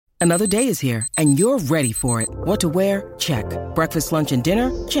Another day is here, and you're ready for it. What to wear? Check. Breakfast, lunch, and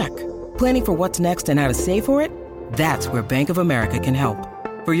dinner? Check. Planning for what's next and how to save for it? That's where Bank of America can help.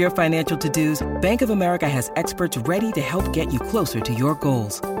 For your financial to-dos, Bank of America has experts ready to help get you closer to your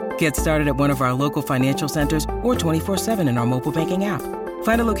goals. Get started at one of our local financial centers or 24/7 in our mobile banking app.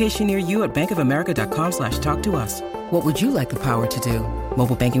 Find a location near you at bankofamerica.com/talktous. What would you like the power to do?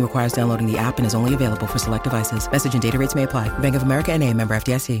 Mobile banking requires downloading the app and is only available for select devices. Message and data rates may apply. Bank of America N.A., member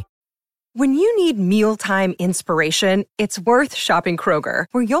FDIC. When you need mealtime inspiration, it's worth shopping Kroger,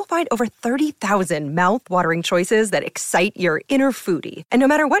 where you'll find over 30,000 mouth-watering choices that excite your inner foodie. And no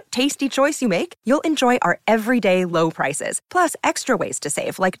matter what tasty choice you make, you'll enjoy our everyday low prices, plus extra ways to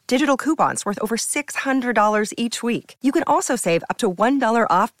save, like digital coupons worth over $600 each week. You can also save up to $1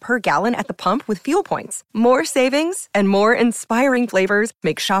 off per gallon at the pump with fuel points. More savings and more inspiring flavors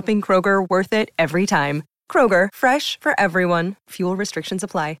make shopping Kroger worth it every time. Kroger, fresh for everyone. Fuel restrictions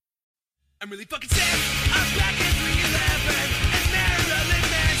apply. I'm really fucking sick. I'm back at 311 and Marilyn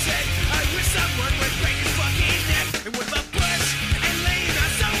Manson. I wish someone would break his fucking neck. And what about Bush and Lena?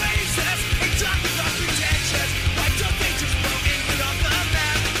 So racist. And talking about pretentious. Why don't they just blow England off the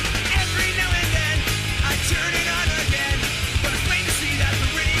map? Every now and then I turn it on again, but it's plain to see that the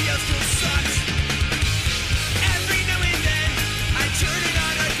radio still sucks. Every now and then I turn it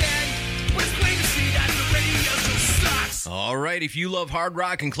on again, but it's plain to see that the radio still sucks. All right, if you love hard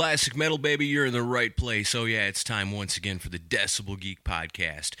rock and classic metal, baby, you're in the right place. Oh, yeah, it's time once again for the Decibel Geek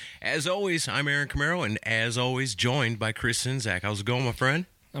Podcast. As always, I'm Aaron Camaro, and as always, joined by Chris Sinzak. How's it going, my friend?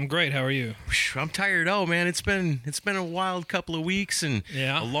 I'm great. How are you? I'm tired. Oh, man, it's been a wild couple of weeks and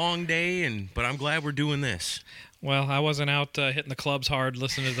Yeah. a long day, but I'm glad we're doing this. Well, I wasn't out hitting the clubs hard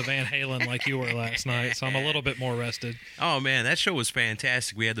listening to the Van Halen like you were last night, so I'm a little bit more rested. Oh, man, that show was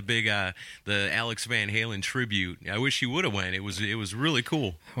fantastic. We had the big, the Alex Van Halen tribute. I wish you would have went. It was really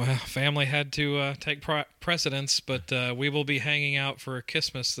cool. Well, family had to take precedence, but we will be hanging out for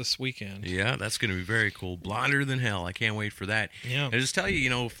Christmas this weekend. Yeah, that's going to be very cool. Blonder than hell. I can't wait for that. Yeah. I just tell you,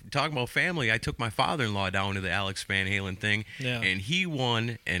 talking about family, I took my father-in-law down to the Alex Van Halen thing, Yeah. and he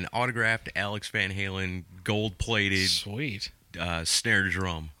won an autographed Alex Van Halen gold-plated Sweet. snare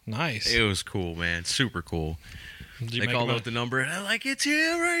drum. Nice. It was cool, man. Super cool. Did you They make called him out the number, and I'm like, it's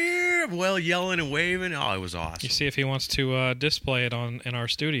him right here. Well, yelling and waving. Oh, it was awesome. You see if he wants to display it in our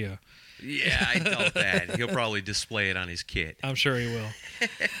studio. Yeah, I felt that. He'll probably display it on his kit. I'm sure he will.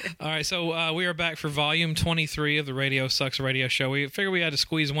 All right, so we are back for volume 23 of the Radio Sucks radio show. We figured we had to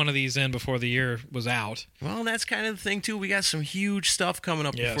squeeze one of these in before the year was out. Well, that's kind of the thing, too. We got some huge stuff coming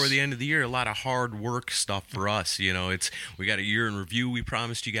up Yes. before the end of the year. A lot of hard work stuff for us. We got a year in review we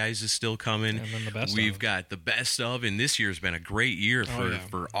promised you guys is still coming. And then the best We've of. got the best of, and this year's been a great year Oh,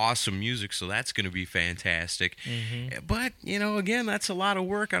 for awesome music, so that's going to be fantastic. Mm-hmm. But, again, that's a lot of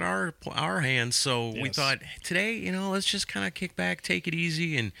work on our hands, so we Yes. thought, today, let's just kind of kick back, take it easy,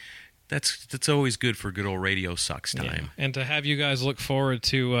 and that's always good for good old Radio Sucks time. Yeah. And to have you guys look forward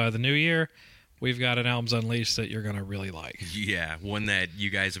to the new year, we've got an Albums Unleashed that you're going to really like. Yeah, one that you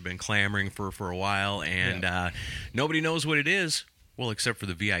guys have been clamoring for a while, and nobody knows what it is. Well, except for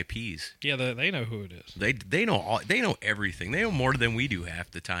the VIPs. Yeah, they know who it is. They know everything. They know more than we do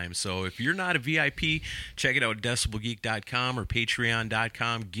half the time. So if you're not a VIP, check it out at decibelgeek.com or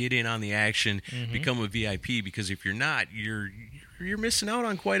patreon.com. Get in on the action. Become a VIP, because if you're not, you're missing out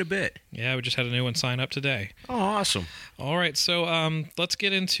on quite a bit. Yeah, we just had a new one sign up today. Oh, awesome. All right, so let's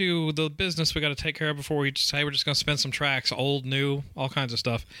get into the business we got to take care of before we say we're just going to spin some tracks, old, new, all kinds of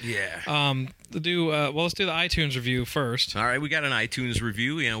stuff. Yeah. Let's do the iTunes review first. All right, we got an iTunes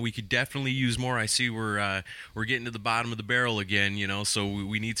review. We could definitely use more. I see we're getting to the bottom of the barrel again. So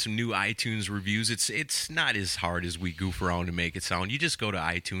we need some new iTunes reviews. It's not as hard as we goof around to make it sound. You just go to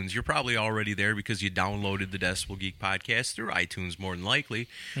iTunes. You're probably already there because you downloaded the Decibel Geek podcast through iTunes, more than likely.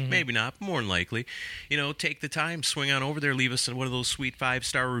 Maybe not, but more than likely. Take the time, swing on over there, leave us one of those sweet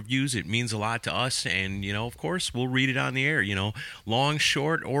 5-star reviews. It means a lot to us, and of course, we'll read it on the air. Long,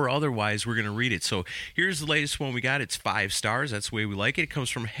 short, or otherwise, we're gonna read it. So here's the latest one we got. It's 5 stars. That's the way we like it. It comes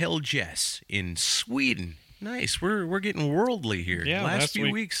from Helges in Sweden. Nice. We're getting worldly here. Yeah, last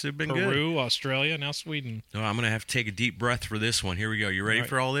few weeks have been good. Peru, Australia, now Sweden. Oh, I'm gonna have to take a deep breath for this one. Here we go. You ready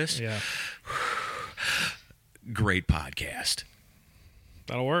for all this? Yeah. Great podcast.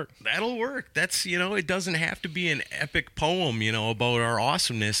 That'll work. That'll work. That's, it doesn't have to be an epic poem, about our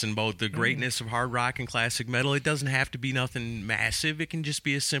awesomeness and about the greatness of hard rock and classic metal. It doesn't have to be nothing massive. It can just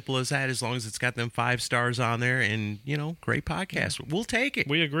be as simple as that, as long as it's got them 5 stars on there and, great podcast. We'll take it.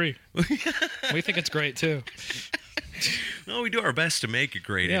 We agree. We think it's great, too. No, we do our best to make it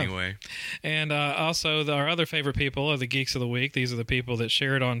great Yeah. anyway. And also, our other favorite people are the Geeks of the Week. These are the people that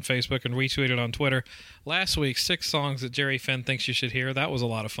shared on Facebook and retweeted on Twitter. Last week, 6 songs that Jerry Finn thinks you should hear. That was a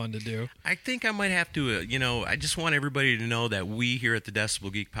lot of fun to do. I think I might have to, I just want everybody to know that we here at the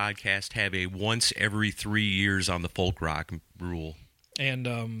Decibel Geek Podcast have a once every 3 years on the folk rock rule.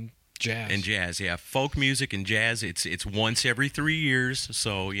 And jazz. And jazz, yeah. Folk music and jazz, it's once every 3 years.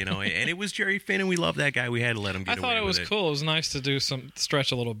 So, and it was Jerry Finn, and we love that guy. We had to let him get I thought away it was with cool. It was nice to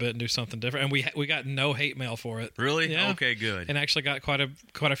stretch a little bit and do something different. And we got no hate mail for it. Really? Yeah. Okay, good. And actually got quite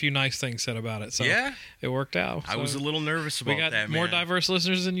a few nice things said about it. So Yeah? it worked out. I was So a little nervous about we got that, man. more diverse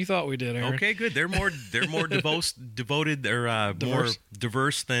listeners than you thought we did, Aaron. Okay, good. They're more devoted or more Diverse.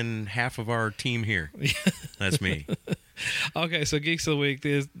 diverse than half of our team here. That's me. Okay, so Geeks of the Week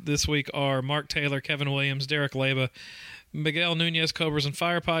this week are Mark Taylor, Kevin Williams, Derek Leba, Miguel Nunez, Cobras and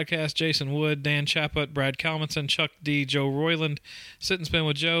Fire Podcast, Jason Wood, Dan Chaput, Brad Kalmanson, Chuck D, Joe Royland, Sit and Spin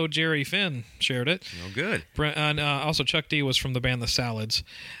with Joe, Jerry Finn shared it. Oh, good. And also Chuck D was from the band The Salads.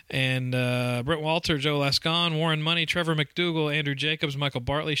 And Brent Walter, Joe Lascon, Warren Money, Trevor McDougall, Andrew Jacobs, Michael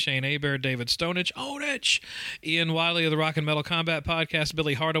Bartley, Shane Abair, David Stonich, Ian Wiley of the Rock and Metal Combat Podcast,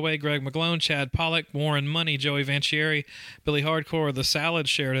 Billy Hardaway, Greg McGlone, Chad Pollock, Warren Money, Joey Vanchieri, Billy Hardcore of The Salads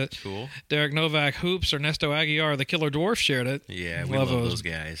shared it. Cool. Derek Novak, Hoops, Ernesto Aguiar, The Killer Dwarf shared it. Yeah, we love those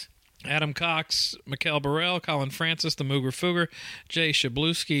guys. Adam Cox, Mikkel Burrell, Colin Francis, The Mooger Fooger, Jay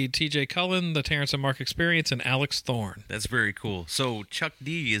Shabluski, TJ Cullen, The Terrence and Mark Experience, and Alex Thorne. That's very cool. So Chuck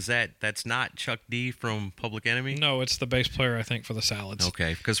D, that's not Chuck D from Public Enemy? No, it's the bass player, I think, for The Salads.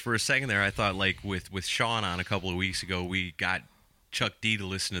 Okay, because for a second there, I thought like with Sean on a couple of weeks ago, we got Chuck D to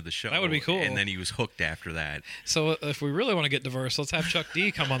listen to the show. That would be cool. And then he was hooked after that. So if we really want to get diverse, let's have Chuck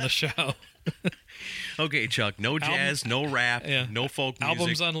D come on the show. Okay, Chuck, no jazz, no rap, Yeah. no folk music.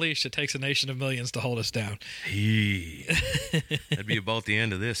 Albums Unleashed. It takes a nation of millions to hold us down. That'd be about the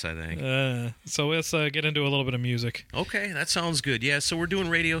end of this, I think. So let's get into a little bit of music. Okay, that sounds good. Yeah, so we're doing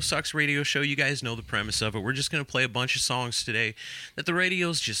Radio Sucks radio show. You guys know the premise of it. We're just going to play a bunch of songs today that the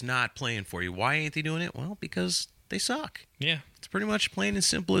radio's just not playing for you. Why ain't they doing it? Well, because they suck. Yeah. It's pretty much plain and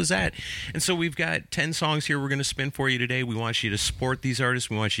simple as that. And so we've got 10 songs here we're going to spin for you today. We want you to support these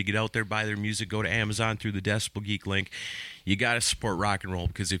artists. We want you to get out there, buy their music, go to Amazon through the Decibel Geek link. You got to support rock and roll,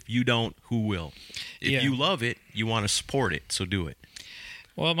 because if you don't, who will? If you love it, you want to support it, so do it.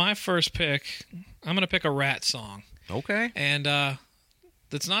 Well, my first pick, I'm going to pick a Rat song. Okay. And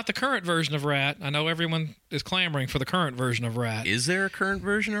it's not the current version of Rat. I know everyone is clamoring for the current version of Rat. Is there a current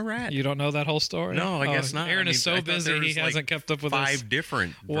version of Rat? You don't know that whole story? No, I guess not. Aaron I is mean, so I thought busy there he was, hasn't kept up with us. 5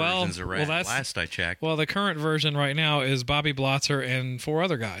 different versions of Rat last I checked. Well, the current version right now is Bobby Blotzer and 4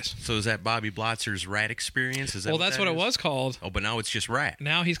 other guys. So is that Bobby Blotzer's Rat Experience? Is that That's what it was called. Oh, but now it's just Rat.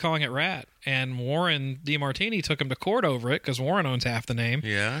 Now he's calling it Rat. And Warren DeMartini took him to court over it because Warren owns half the name.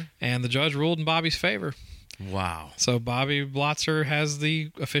 Yeah. And the judge ruled in Bobby's favor. Wow. So Bobby Blotzer has the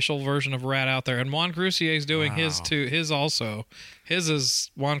official version of Rat out there, and Juan Crucier is doing his too. His also. His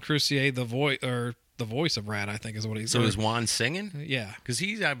is Juan Crucier, the voice of Rat, I think is what he's. So is Juan singing? Yeah, because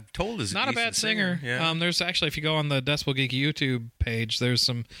I'm told is not a bad singer. Yeah. There's actually, if you go on the Decibel Geek YouTube page, there's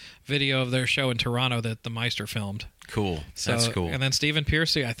some video of their show in Toronto that the Meister filmed. Cool. So, That's cool. And then Stephen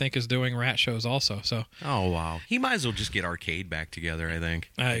Piercy, I think, is doing Rat shows also. So. Oh wow. He might as well just get Arcade back together. I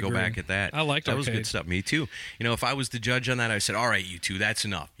think. I Go agree. back at that. I liked that was Arcade. good stuff. Me too. If I was the judge on that, I said, "All right, you two, that's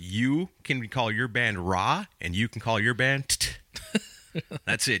enough. You can call your band Raw, and you can call your band."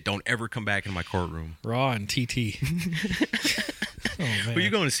 That's it. Don't ever come back in my courtroom. Raw and TT. Oh man. Who are you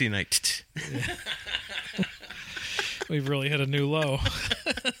going to see tonight? We've really hit a new low.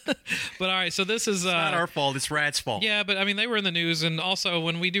 But all right, so this is Not our fault. It's Rat's fault. yeah, but I mean they were in the news, and also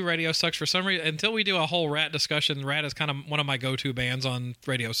when we do Radio Sucks, for some reason, until we do a whole Rat discussion, Rat is kind of one of my go-to bands on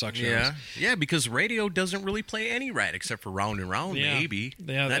Radio Sucks shows. Yeah, because radio doesn't really play any Rat except for Round and Round, maybe.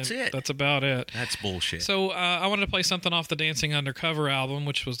 Yeah, that's it. That's about it. That's bullshit. So I wanted to play something off the Dancing Undercover album,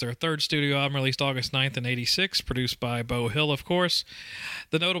 which was their 3rd studio album, released August 9th in 86, produced by Beau Hill, of course.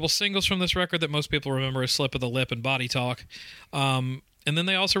 The notable singles from this record that most people remember is Slip of the Lip and Body Talk. And then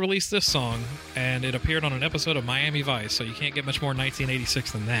they also released this song, and it appeared on an episode of Miami Vice, so you can't get much more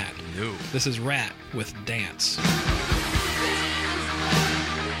 1986 than that. No. This is Rat with Dance.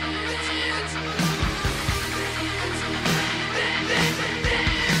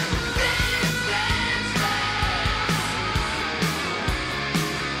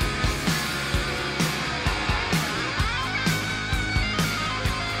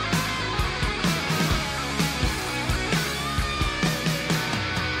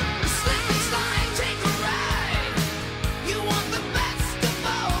 Slip and slide, take a ride. You want the best of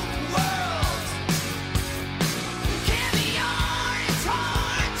both worlds.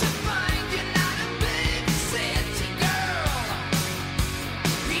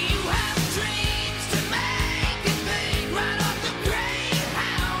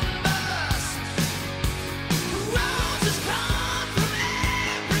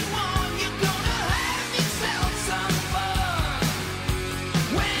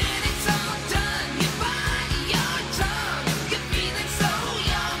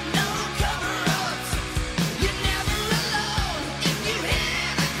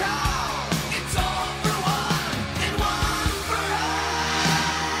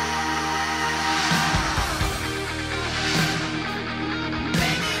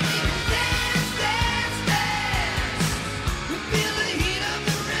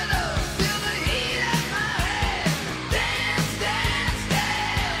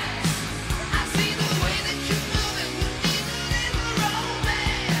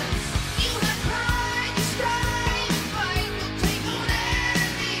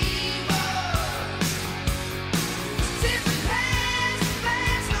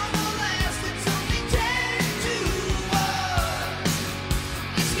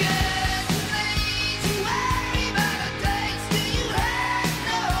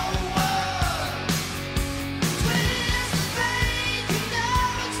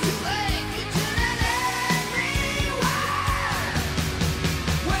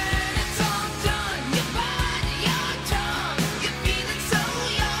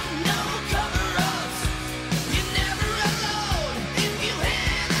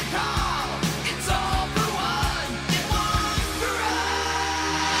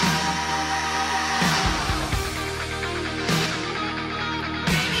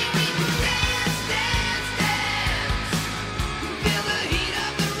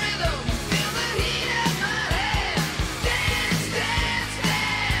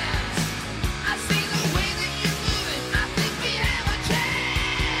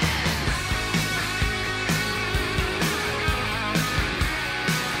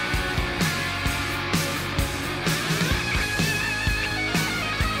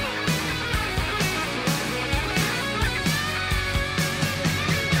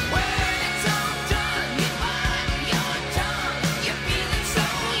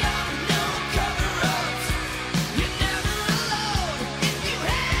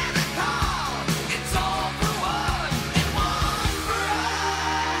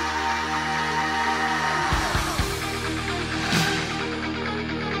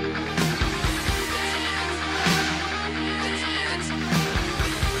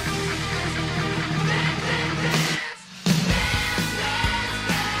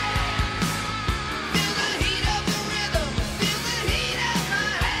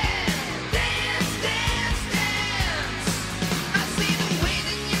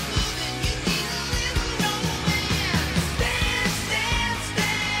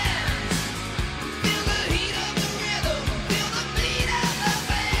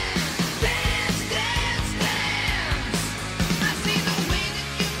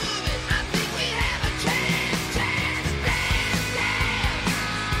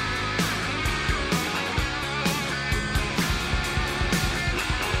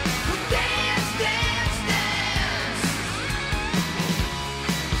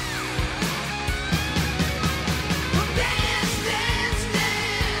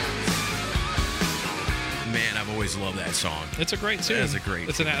 song. It's a great tune. That's a great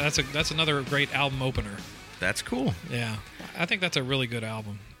tune. That's another great album opener. That's cool. Yeah, I think that's a really good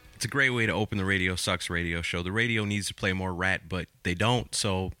album. It's a great way to open the Radio Sucks radio show. The radio needs to play more Rat, but they don't,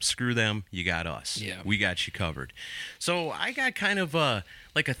 so screw them. You got us. Yeah. We got you covered. So I got kind of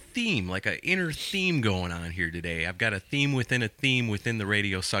like a theme, like an inner theme going on here today. I've got a theme within the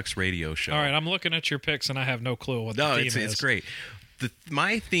Radio Sucks radio show. All right, I'm looking at your picks, and I have no clue what the theme is. It's great.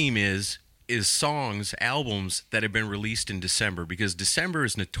 My theme is songs, albums that have been released in December, because December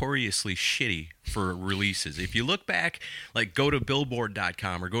is notoriously shitty for releases. If you look back, like go to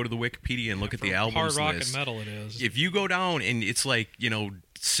Billboard.com or go to the Wikipedia and look at the albums hard rock list. and metal it is. If you go down and it's like,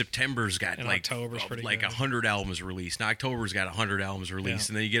 September's got and like October's pretty good. 100 albums released. And October's got 100 albums released.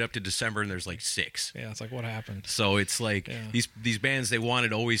 Yeah. And then you get up to December and there's like 6. Yeah, it's like, what happened? So it's like these bands, they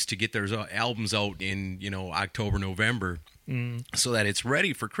wanted always to get their albums out in, October, November so that it's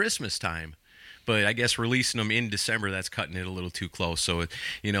ready for Christmas time. But I guess releasing them in December, that's cutting it a little too close. So,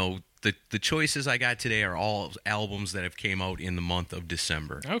 the choices I got today are all albums that have came out in the month of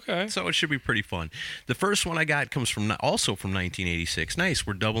December. Okay. So it should be pretty fun. The first one I got comes also from 1986. Nice.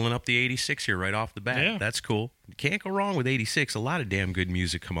 We're doubling up the 86 here right off the bat. Yeah. That's cool. Can't go wrong with 86. A lot of damn good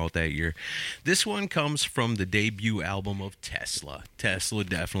music come out that year. This one comes from the debut album of Tesla. Tesla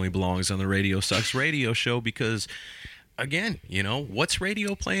definitely belongs on the Radio Sucks radio show because, again, what's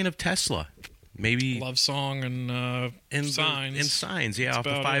radio playing of Tesla? Maybe Love Song and Signs. And Signs, yeah, That's off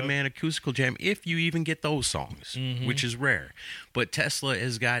the about 5-man acoustical jam, if you even get those songs, which is rare. But Tesla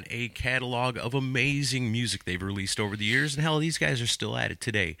has got a catalog of amazing music they've released over the years, and hell, these guys are still at it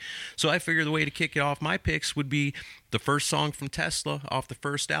today. So I figure the way to kick it off, my picks would be the first song from Tesla off the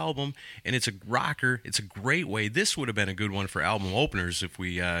first album, and it's a rocker. It's a great way. This would have been a good one for album openers if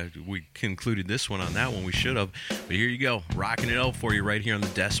we concluded this one on that one. We should have. But here you go, rocking it out for you right here on the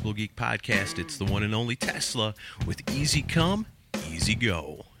Decibel Geek Podcast. It's the one and only Tesla with Easy Come, Easy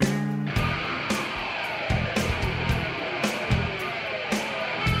Go.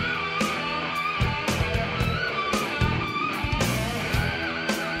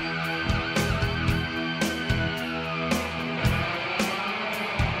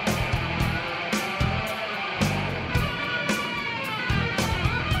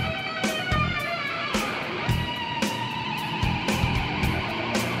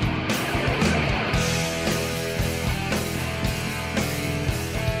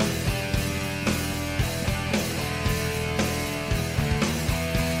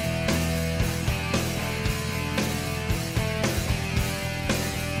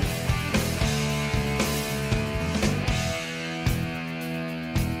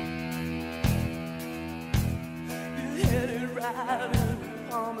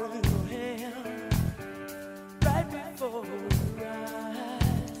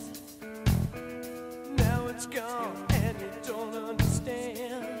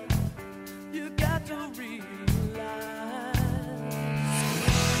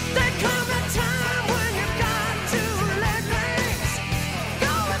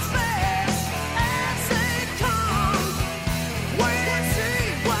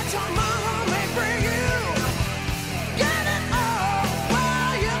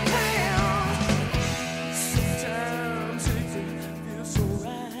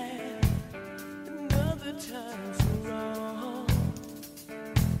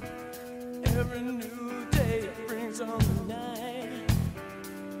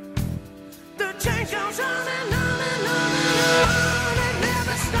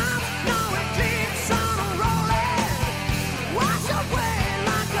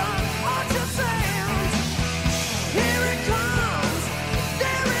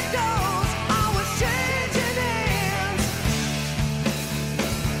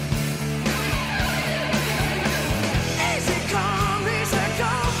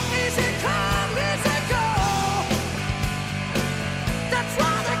 That's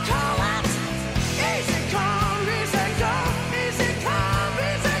why they call it easy come.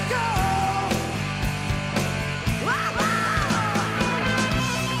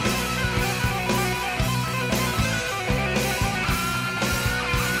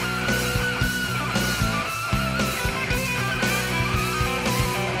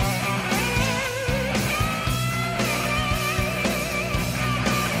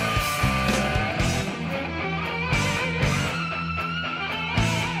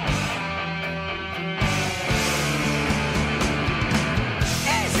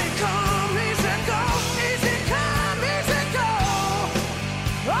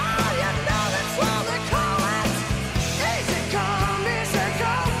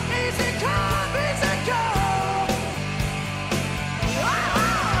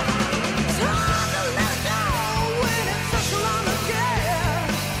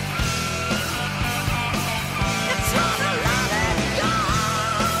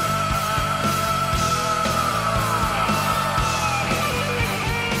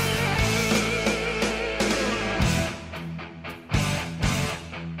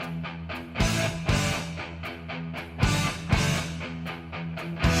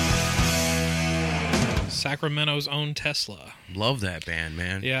 Sacramento's own Tesla. Love that band,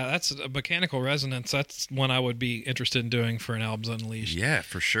 man. Yeah, that's a Mechanical Resonance. That's one I would be interested in doing for an Albums Unleashed. Yeah,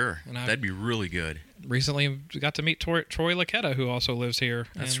 for sure. And That'd be really good. Recently got to meet Troy Laketta, who also lives here.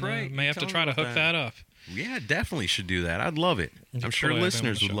 That's and, right. May have to try to hook that up. Yeah, definitely should do that. I'd love it. I'm sure Totally have him on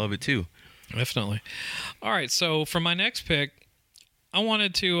listeners the would show. love it too. Definitely. All right, so for my next pick, I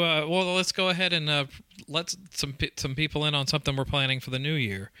wanted to let's go ahead and let some people in on something we're planning for the new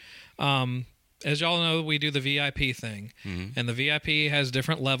year. As y'all know, we do the VIP thing, and the VIP has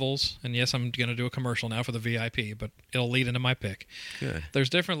different levels. And yes, I'm going to do a commercial now for the VIP, but it'll lead into my pick. Good. There's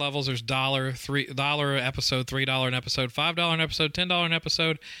different levels. There's $3 an episode, $3 an episode, $5 an episode, $10 an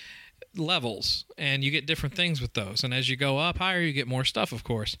episode levels, and you get different things with those. And as you go up higher, you get more stuff, of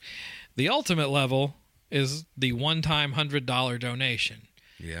course. The ultimate level is the one-time $100 donation.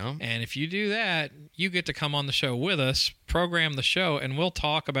 Yeah. And if you do that, you get to come on the show with us, program the show, and we'll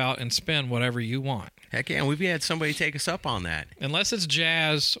talk about and spin whatever you want. Heck yeah, and we've had somebody take us up on that. Unless it's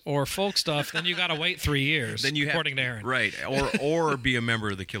jazz or folk stuff, then you got to wait 3 years, Then you have, according to Aaron. Right, or be a member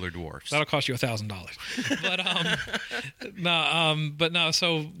of the Killer Dwarfs. That'll cost you $1,000.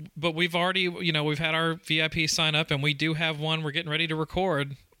 But we've already, we've had our VIP sign up, and we do have one. We're getting ready to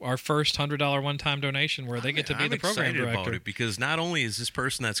record our first $100 one-time donation where they get to be the program I'm excited director. about it because not only is this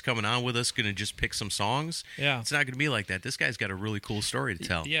person that's coming on with us going to just pick some songs, it's not going to be like that. This guy's got a really cool story to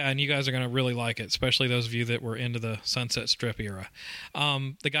tell. Yeah, and you guys are going to really like it, especially those of you that were into the Sunset Strip era.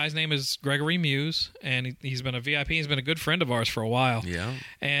 The guy's name is Gregory Muse, and he's been a VIP. He's been a good friend of ours for a while. Yeah.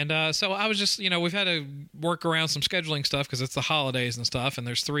 And so I was just, we've had to work around some scheduling stuff because it's the holidays and stuff, and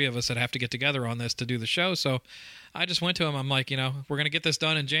there's 3 of us that have to get together on this to do the show. So I just went to him. I'm like, we're going to get this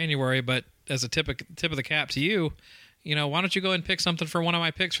done in January, but as a tip of the cap to you, why don't you go and pick something for one of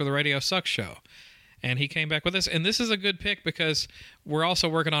my picks for the Radio Sucks show? And he came back with this. And this is a good pick because we're also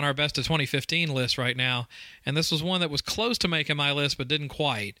working on our best of 2015 list right now. And this was one that was close to making my list, but didn't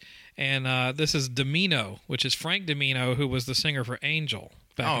quite. And this is Domino, which is Frank Domino, who was the singer for Angel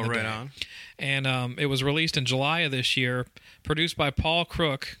back in the day. On. And it was released in July of this year, produced by Paul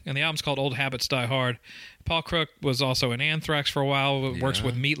Crook, and the album's called Old Habits Die Hard. Paul Crook was also in Anthrax for a while, works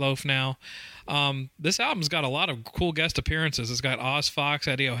with Meatloaf now. This album's got a lot of cool guest appearances. It's got Oz Fox,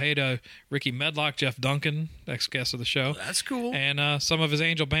 Eddie Ojeda, Ricky Medlock, Jeff Duncan, ex-guest of the show. That's cool. And some of his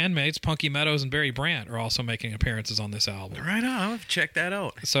Angel bandmates, Punky Meadows and Barry Brandt, are also making appearances on this album. Right on. I'll have to check that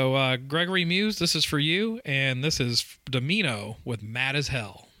out. So, Gregory Muse, this is for you, and this is Domino with Mad as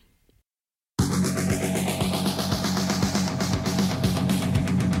Hell.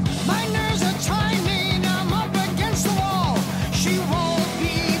 My nerves are tightening, I'm up against the wall. She won't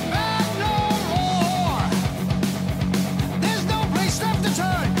be back no more. There's no place left to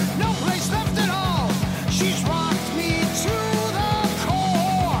turn, no place left at all. She's rocked me to the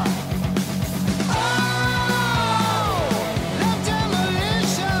core. Oh, love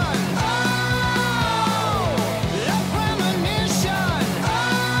demolition. Oh, love premonition. Oh,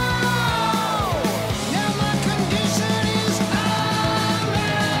 now my condition is I'm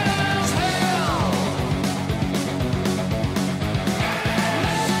mad as hell.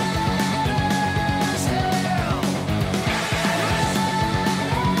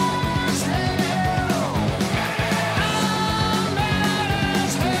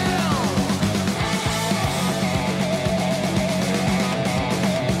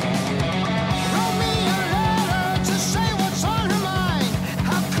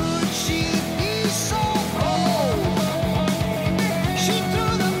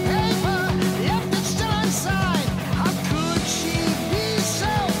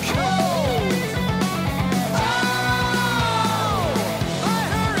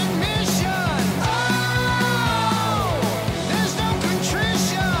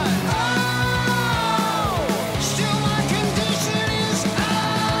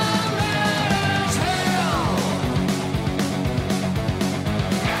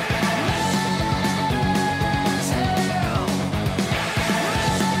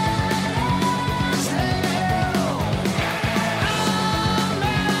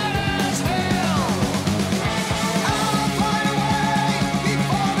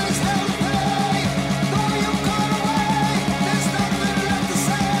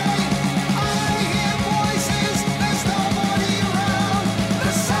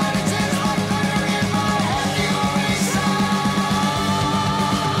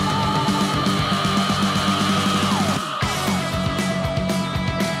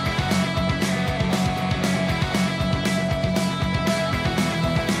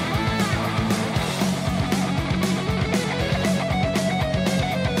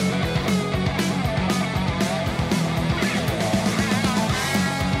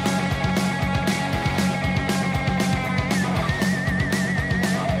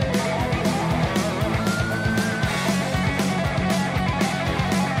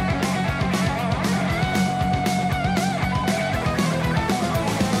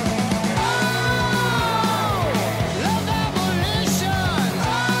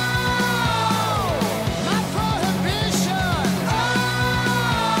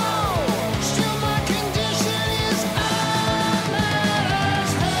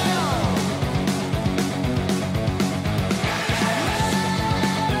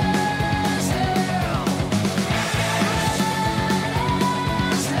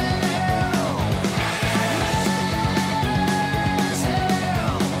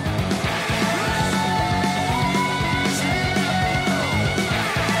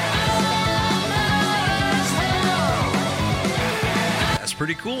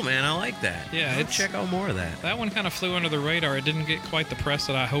 pretty cool, man. I like that. Yeah, I'll check out more of that. That one kind of flew under the radar. It didn't get quite the press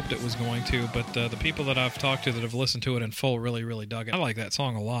that I hoped it was going to, but the people that I've talked to that have listened to it in full really, really dug it. I like that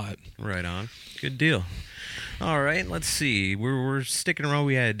song a lot. Right on. Good deal. All right, let's see. We're sticking around.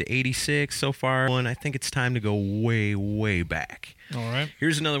 We had 86 so far. I think it's time to go way, way back. All right.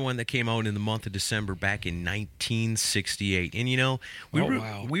 Here's another one that came out in the month of December back in 1968. And, you know,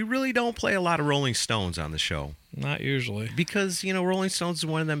 we really don't play a lot of Rolling Stones on the show. Not usually. Because, you know, Rolling Stones is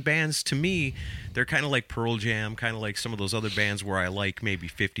one of them bands, to me, they're kind of like Pearl Jam, kind of like some of those other bands where I like maybe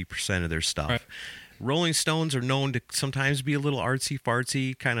 50% of their stuff. Right. Rolling Stones are known to sometimes be a little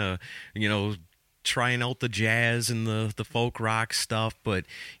artsy-fartsy, kind of, you know, trying out the jazz and the folk rock stuff. But,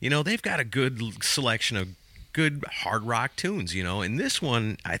 you know, they've got a good selection of good hard rock tunes, you know, and this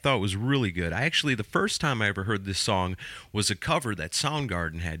one I thought was really good. The first time I ever heard this song was a cover that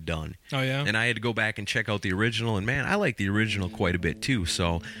Soundgarden had done. Oh, yeah? And I had to go back and check out the original, and man, I like the original quite a bit too.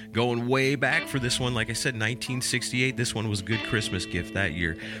 So going way back for this one, like I said, 1968, this one was a good Christmas gift that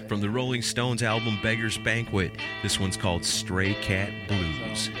year. From the Rolling Stones album Beggar's Banquet, this one's called Stray Cat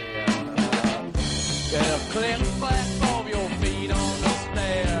Blues. Get a click flat of your feet on the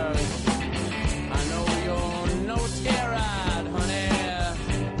stairs. I know you're no scared, honey.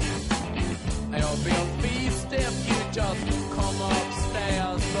 You'll be a beast if you just come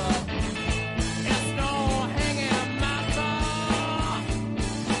upstairs, but it's no hanging matter.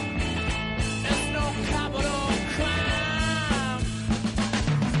 It's no capital crime.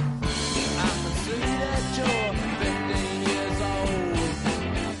 I can see that you're 15 years old.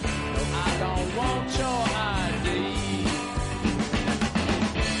 No, I don't want your ID.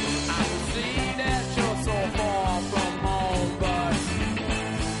 I can see that you're so far from home, but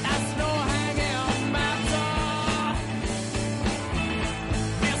that's no hanging matter.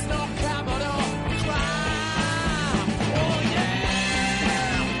 It's no capital crime. Oh yeah,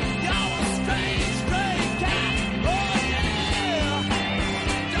 you're a strange, stray cat. Oh yeah,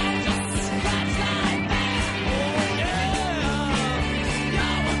 don't just scratch like that. Oh yeah,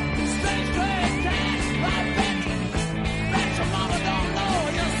 you're a strange, stray cat. I bet your mama don't know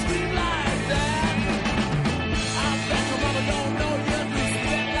you scream like that. I bet your mama don't know you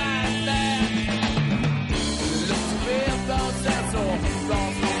spit like that. You look to me as though that's all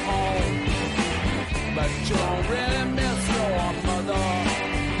lost from home, but you don't really miss your mother.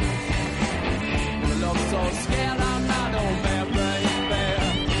 You look so scared, I'm not no man, baby.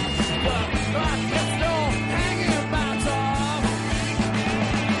 But it's no hanging matter.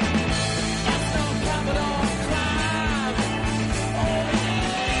 That's no capital crime.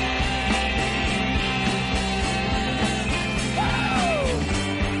 Oh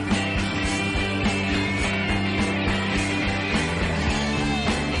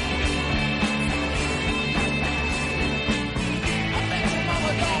I bet your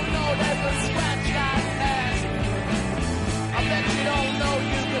mama don't know there's a scratch like that. I bet you don't know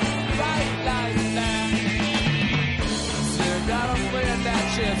you can fight like that. Still got a friend that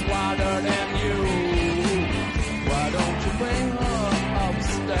shit's wilder than you. Why don't you bring her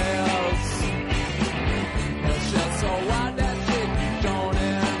upstairs? It's just so wide that she don't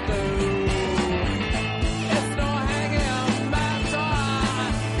do. It's no hanging matter.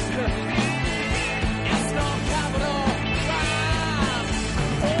 It's no capital crime.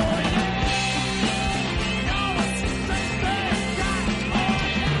 Oh yeah, you're a straight cat. Oh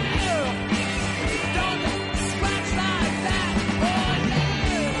yeah, don't scratch like that. Oh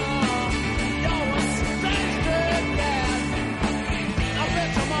yeah, you're a straight cat. I bet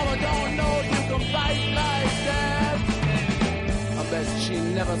your mama don't know you can fight like that. I bet she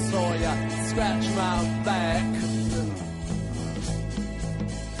never saw ya scratch my back.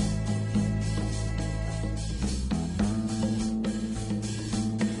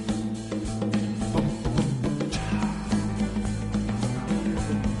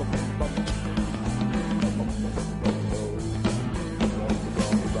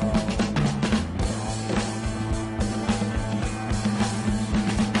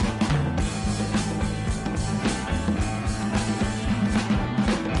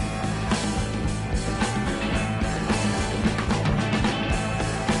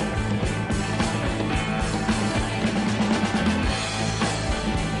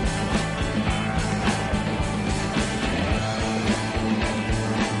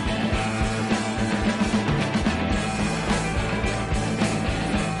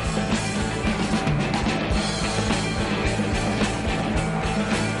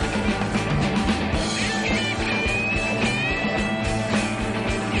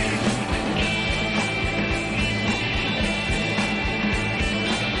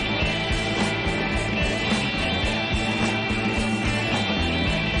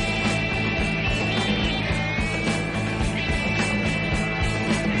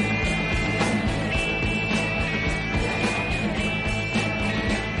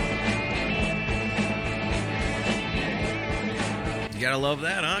 love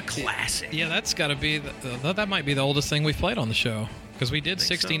that, huh? Classic. Yeah, that's got to be that might be the oldest thing we've played on the show, because we did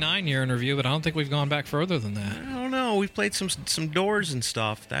 69 year in review, but I don't think we've gone back further than that. I don't know. We've played some Doors and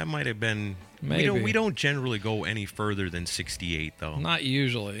stuff. That might have been. Maybe. We don't generally go any further than 68, though. Not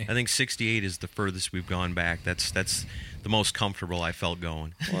usually. I think 68 is the furthest we've gone back. That's the most comfortable I felt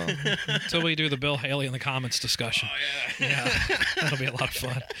going. Well, until we do the Bill Haley in the comments discussion. Oh, Yeah, that'll be a lot of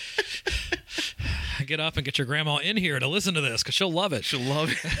fun. Get up and get your grandma in here to listen to this, because she'll love it. She'll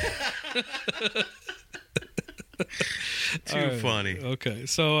love it. Too funny. Okay,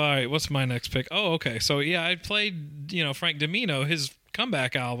 so all right, what's my next pick? Oh, okay, so yeah, I played Frank Domino, his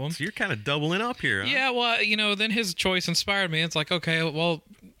comeback album. So you're kind of doubling up here, huh? Yeah, well, then his choice inspired me. It's like, okay, well,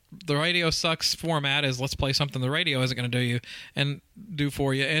 the Radio Sucks format is let's play something the radio isn't going to do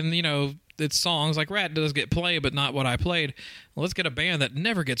for you, and it's songs like Rat does get played, but not what I played. Well, let's get a band that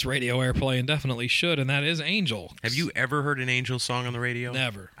never gets radio airplay and definitely should, and that is Angel. Have you ever heard an Angel song on the radio?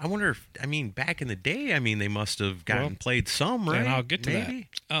 Never. I wonder if, back in the day, they must have gotten played some, right? And I'll get to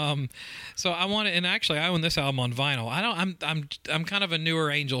that. So I want to, and actually I own this album on vinyl. I'm kind of a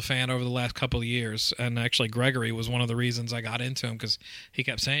newer Angel fan over the last couple of years, and actually Gregory was one of the reasons I got into him, because he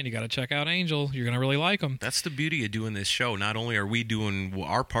kept saying, you got to check out Angel. You're going to really like him. That's the beauty of doing this show. Not only are we doing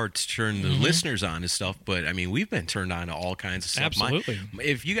our part to turn the listeners on to stuff, but we've been turned on to all kinds of stuff. Absolutely.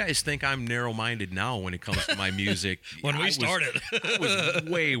 If you guys think I'm narrow-minded now when it comes to my music, when we started, I was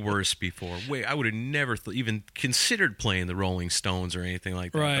way worse before. I would have never even considered playing the Rolling Stones or anything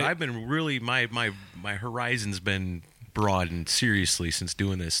like that. Right. But I've been really my horizon's been broadened seriously since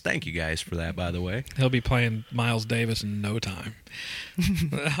doing this. Thank you guys for that, by the way. He'll be playing Miles Davis in no time.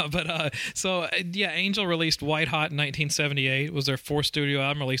 Angel released White Hot in 1978. It was their fourth studio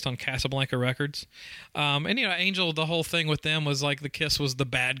album, released on Casablanca Records. Angel, the whole thing with them was like the Kiss was the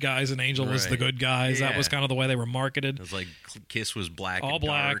bad guys and Angel was the good guys. Yeah. That was kind of the way they were marketed. It was like Kiss was black all and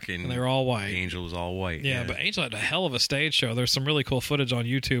black, dark, and they were all white. Angel was all white. Yeah, but Angel had a hell of a stage show. There's some really cool footage on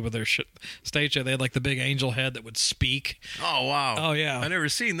YouTube of their stage show. They had like the big angel head that would speak. Oh, wow. Oh, yeah. I never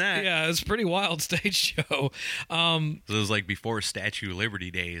seen that. Yeah, it was a pretty wild stage show. So it was like before Statue of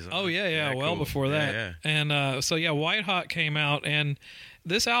Liberty days. Oh, yeah. Well, cool. before that. Yeah. And White Hot came out, and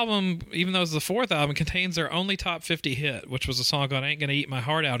this album, even though it's the fourth album, contains their only top 50 hit, which was a song called Ain't Gonna Eat My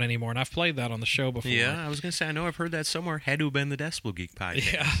Heart Out Anymore, and I've played that on the show before. Yeah, I was going to say, I know I've heard that somewhere. Had to have been the Decibel Geek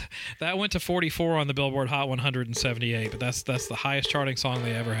podcast. Yeah, that went to 44 on the Billboard Hot 178, but that's the highest charting song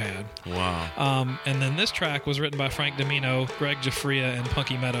they ever had. Wow. And then this track was written by Frank Domino, Greg Giuffria, and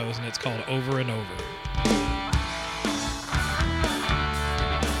Punky Meadows, and it's called Over and Over.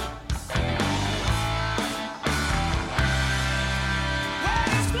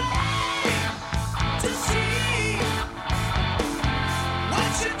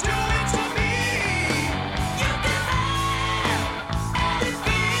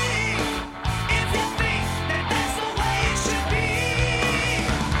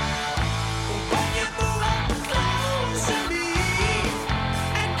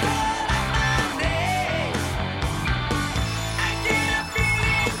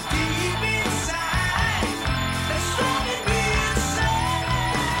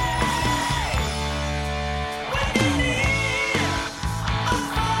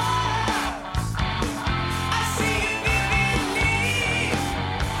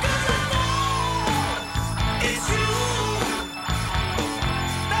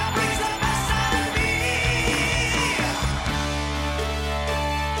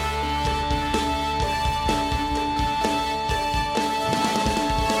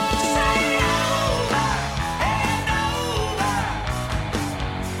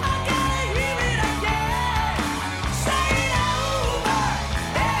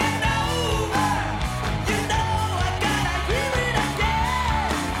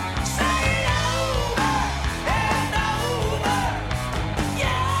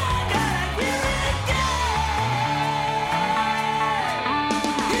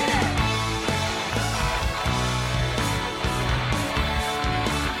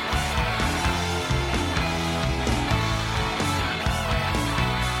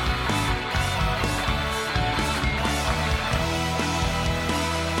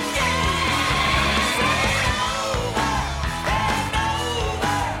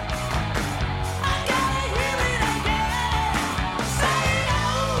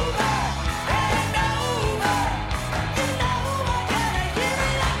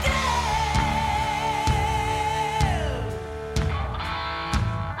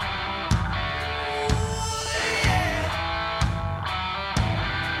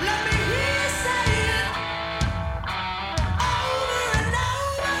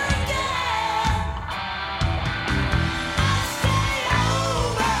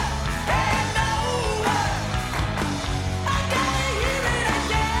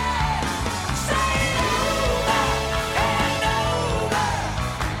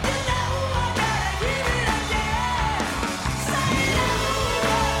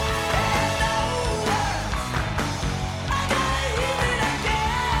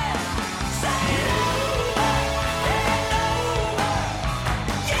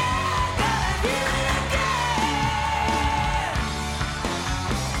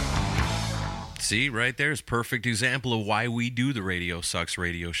 See, right there's perfect example of why we do the Radio Sucks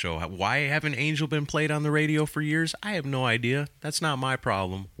radio show. Why haven't Angel been played on the radio for years? I have no idea. That's not my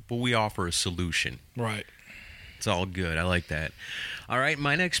problem. But we offer a solution. Right. It's all good. I like that. All right,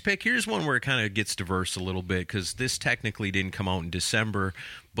 my next pick, here's one where it kind of gets diverse a little bit because this technically didn't come out in December,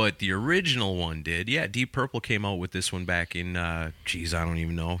 but the original one did. Yeah, Deep Purple came out with this one back in, I don't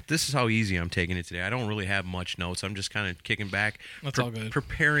even know. This is how easy I'm taking it today. I don't really have much notes. I'm just kind of kicking back. That's all good.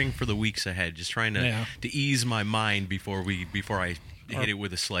 Preparing for the weeks ahead, just trying to ease my mind before I hit it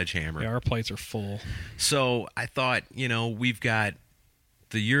with a sledgehammer. Yeah, our plates are full. So I thought, we've got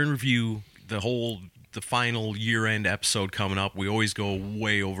the year in review, the final year-end episode coming up. We always go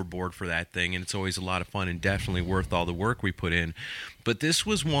way overboard for that thing, and it's always a lot of fun and definitely worth all the work we put in. But this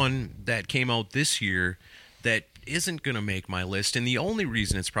was one that came out this year that isn't going to make my list, and the only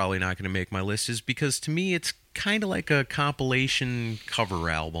reason it's probably not going to make my list is because, to me, it's kind of like a compilation cover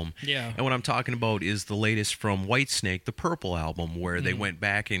album. Yeah. And what I'm talking about is the latest from Whitesnake, the Purple album, where they went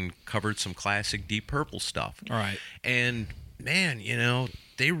back and covered some classic Deep Purple stuff. All right. And, man,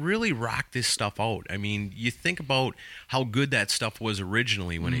 they really rock this stuff out. I mean, you think about how good that stuff was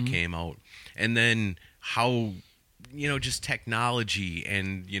originally when it came out, and then how, just technology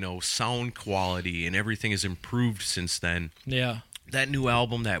and, sound quality and everything has improved since then. Yeah. That new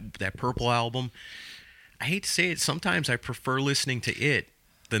album, that Purple album, I hate to say it, sometimes I prefer listening to it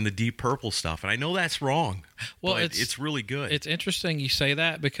than the Deep Purple stuff. And I know that's wrong, but it's really good. It's interesting you say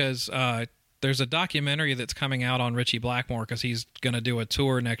that because there's a documentary that's coming out on Richie Blackmore because he's going to do a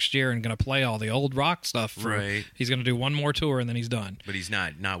tour next year and going to play all the old rock stuff. Right. He's going to do one more tour and then he's done. But he's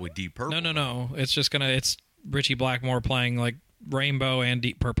not with Deep Purple. No. It's Richie Blackmore playing like Rainbow and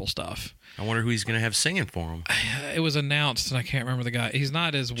Deep Purple stuff. I wonder who he's going to have singing for him. It was announced, and I can't remember the guy. He's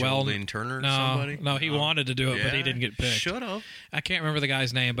not as well. Geraldine Turner or somebody? No, he wanted to do it, but he didn't get picked. Should have. I can't remember the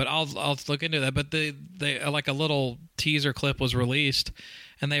guy's name, but I'll look into that. But they like a little teaser clip was released,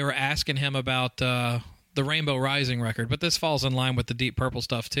 and they were asking him about the Rainbow Rising record. But this falls in line with the Deep Purple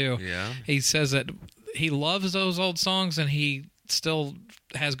stuff too. Yeah. He says that he loves those old songs, and he still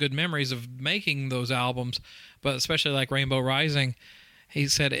has good memories of making those albums, but especially like Rainbow Rising. He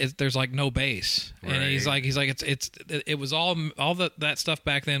said there's like no bass, right. And he's like it was all that stuff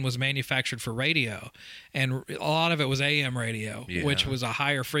back then was manufactured for radio, and a lot of it was AM radio, which was a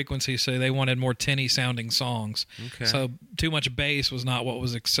higher frequency, so they wanted more tinny sounding songs. Okay. So too much bass was not what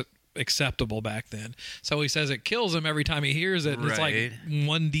was acceptable back then. So he says it kills him every time he hears it, and it's like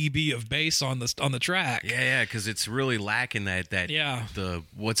 1 dB of bass on the track. Yeah, because it's really lacking that the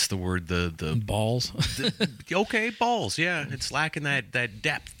what's the word the balls. Balls. Yeah, it's lacking that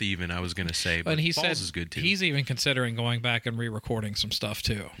depth. Even I was gonna say, but he balls said is good too. He's even considering going back and re-recording some stuff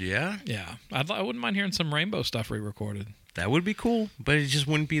too. Yeah. I wouldn't mind hearing some Rainbow stuff re-recorded. That would be cool, but it just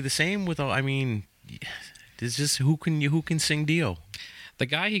wouldn't be the same without. I mean, it's just who can sing Dio. The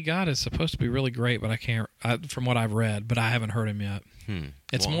guy he got is supposed to be really great, but I can't, from what I've read, but I haven't heard him yet.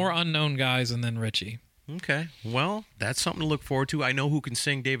 It's more unknown guys and then Richie. Okay. Well, that's something to look forward to. I know who can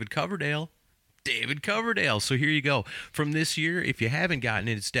sing David Coverdale. So here you go. From this year, if you haven't gotten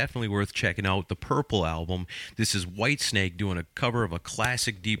it, it's definitely worth checking out the Purple album. This is Whitesnake doing a cover of a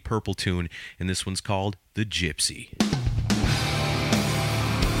classic Deep Purple tune, and this one's called The Gypsy.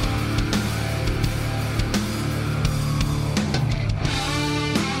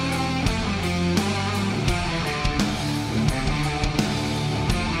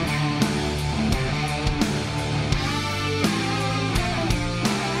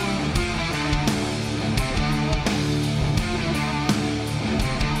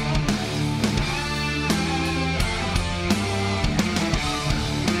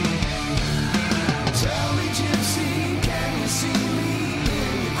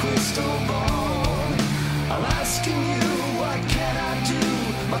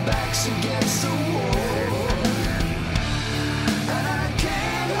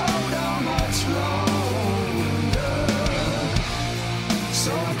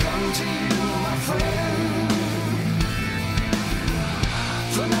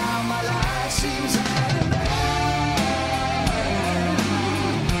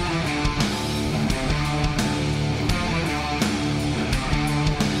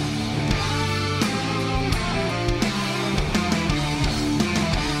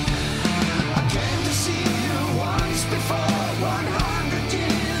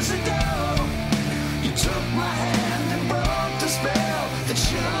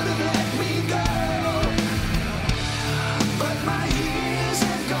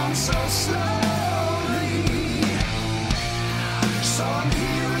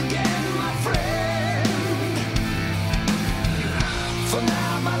 For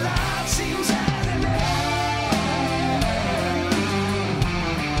now my life seems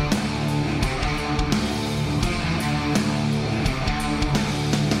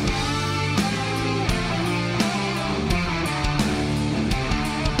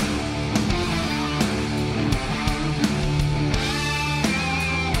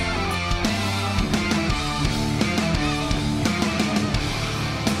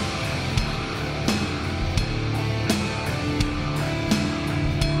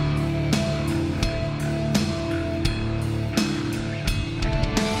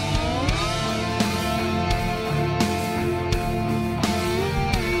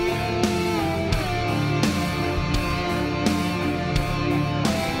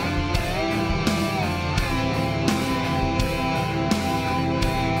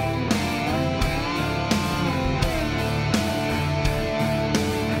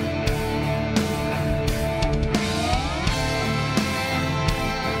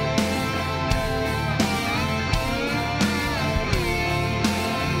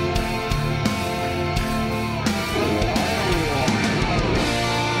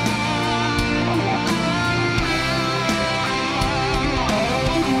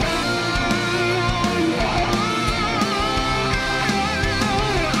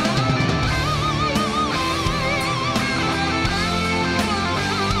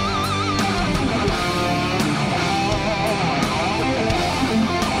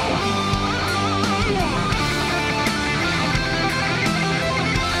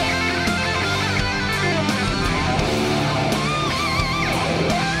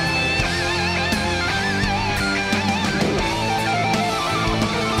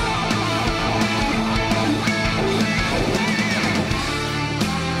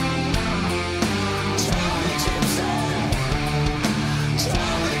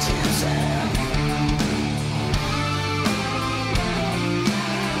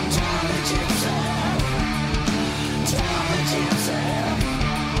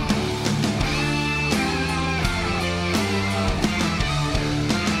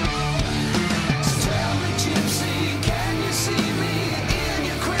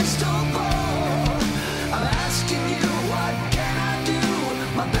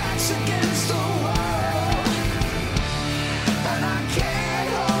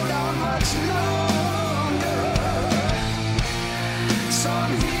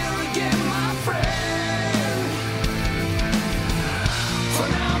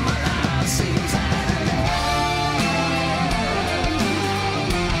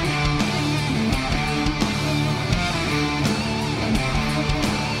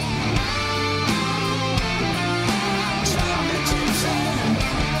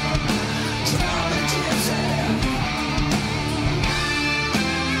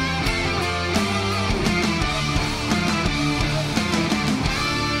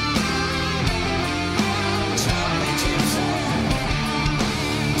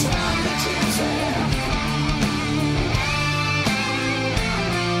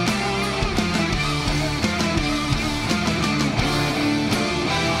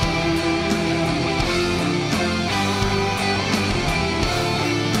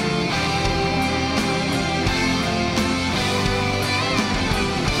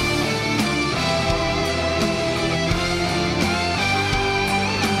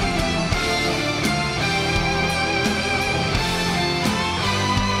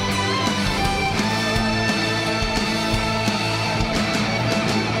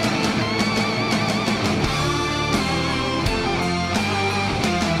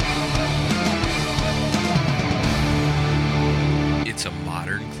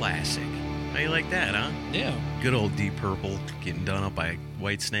Yeah. Good old Deep Purple getting done up by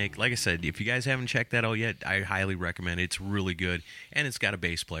Whitesnake. Like I said, if you guys haven't checked that out yet, I highly recommend it. It's really good, and it's got a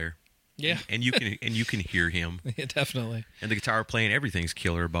bass player. Yeah. And you can hear him. Yeah, definitely. And the guitar playing, everything's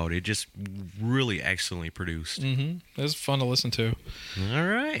killer about it. Just really excellently produced. Mm-hmm. It was fun to listen to. All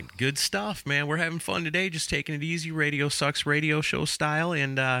right. Good stuff, man. We're having fun today, just taking it easy, Radio Sucks radio show style.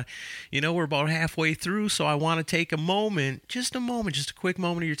 And, we're about halfway through, so I want to take just a quick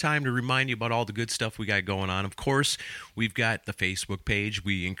moment of your time to remind you about all the good stuff we got going on. Of course, we've got the Facebook page.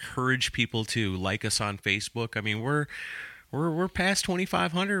 We encourage people to like us on Facebook. I mean, we're past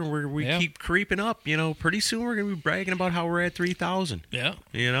 2,500, and we keep creeping up. Pretty soon we're going to be bragging about how we're at 3,000. Yeah.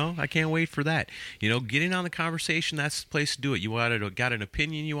 I can't wait for that. Get in on the conversation. That's the place to do it. You got an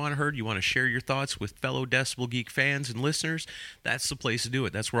opinion you want to hear. You want to share your thoughts with fellow Decibel Geek fans and listeners. That's the place to do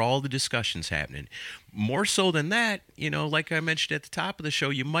it. That's where all the discussion's happening. More so than that, like I mentioned at the top of the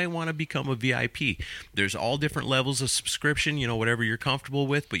show, you might want to become a VIP. There's all different levels of subscription, whatever you're comfortable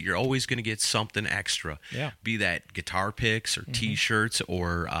with, but you're always going to get something extra. Yeah. Be that guitar picks or T-shirts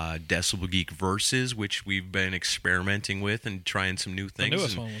or Decibel Geek Verses, which we've been experimenting with and trying some new things. The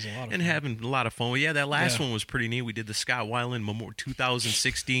newest one was a lot of fun. And having a lot of fun. Well, yeah, that last one was pretty neat. We did the Scott Weiland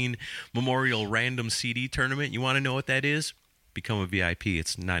 2016 Memorial Random CD Tournament. You want to know what that is? Become a VIP.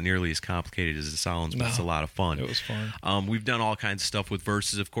 It's not nearly as complicated as it sounds, but it's a lot of fun. It was fun. We've done all kinds of stuff with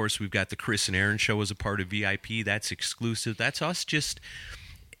Versus. Of course, we've got the Chris and Aaron show as a part of VIP. That's exclusive. That's us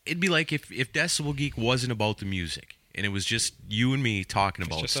it'd be like if Decibel Geek wasn't about the music, and it was just you and me talking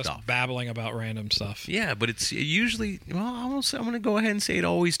about just stuff. Us babbling about random stuff. Yeah, but it's usually, I'm going to go ahead and say it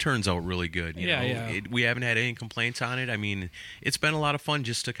always turns out really good. We haven't had any complaints on it. I mean, it's been a lot of fun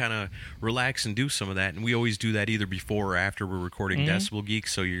just to kind of relax and do some of that. And we always do that either before or after we're recording Decibel Geek,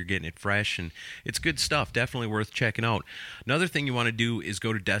 so you're getting it fresh. And it's good stuff. Definitely worth checking out. Another thing you want to do is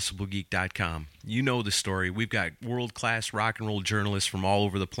go to decibelgeek.com. You know the story. We've got world-class rock and roll journalists from all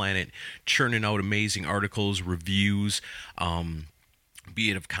over the planet churning out amazing articles, reviews,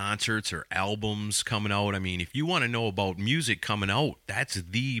 be it of concerts or albums coming out. I mean, if you want to know about music coming out, that's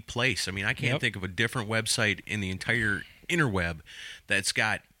the place. I mean, I can't think of a different website in the entire interweb that's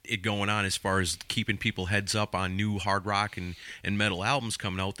got it going on as far as keeping people heads up on new hard rock and metal albums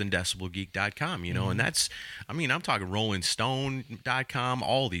coming out than decibelgeek.com, and that's, I mean, I'm talking rollingstone.com,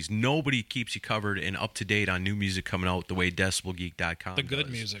 all these. Nobody keeps you covered and up to date on new music coming out the way decibelgeek.com The good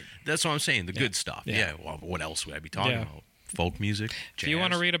does. music. That's what I'm saying, the good stuff. Yeah, well, what else would I be talking about? Folk music, jazz. If you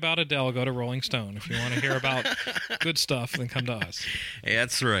want to read about Adele, go to Rolling Stone. If you want to hear about good stuff, then come to us.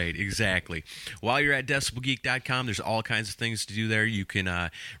 That's right, exactly. While you're at decibelgeek.com, there's all kinds of things to do there. You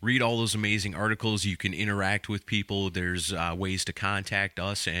can read all those amazing articles. You can interact with people. There's ways to contact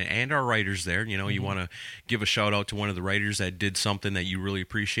us and our writers there. You want to give a shout out to one of the writers that did something that you really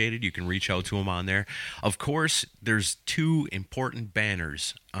appreciated. You can reach out to them on there. Of course, there's two important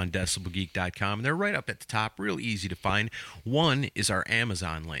banners on decibelgeek.com, and they're right up at the top, real easy to find. One is our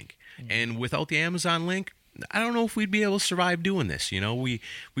Amazon link, and without the Amazon link, I don't know if we'd be able to survive doing this. We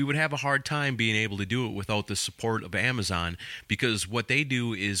would have a hard time being able to do it without the support of Amazon, because what they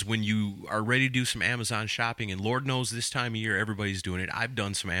do is when you are ready to do some Amazon shopping, and Lord knows this time of year everybody's doing it. I've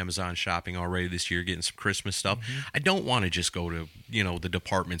done some Amazon shopping already this year, getting some Christmas stuff. I don't want to just go to the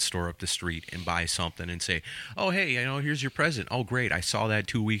department store up the street and buy something and say, oh, hey, here's your present. Oh, great, I saw that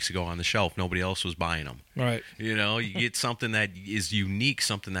 2 weeks ago on the shelf. Nobody else was buying them. Right. You get something that is unique,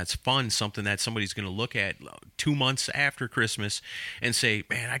 something that's fun, something that somebody's going to look at 2 months after Christmas and say,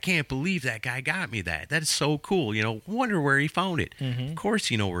 man, I can't believe that guy got me that. That's so cool. Wonder where he found it. Of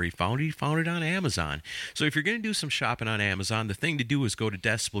course you know where he found it. He found it on Amazon. So if you're going to do some shopping on Amazon, the thing to do is go to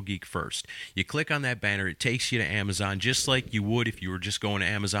Decibel Geek first. You click on that banner. It takes you to Amazon just like you would if you were just going to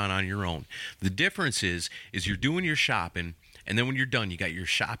Amazon on your own. The difference is you're doing your shopping, and then when you're done, you got your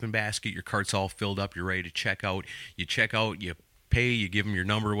shopping basket, your cart's all filled up, you're ready to check out. You check out, you pay, you give them your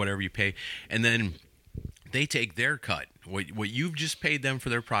number, whatever you pay, and then they take their cut, what you've just paid them for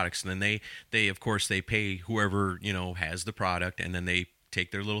their products, and then they of course they pay whoever has the product, and then they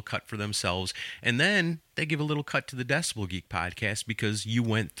take their little cut for themselves, and then they give a little cut to the Decibel Geek podcast because you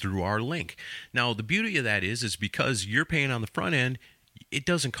went through our link. Now the beauty of that is because you're paying on the front end, it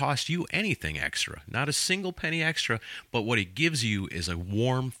doesn't cost you anything extra, not a single penny extra, but what it gives you is a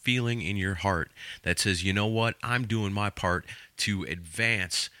warm feeling in your heart that says, you know what, I'm doing my part to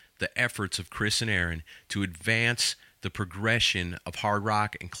advance the efforts of Chris and Aaron, to advance the progression of hard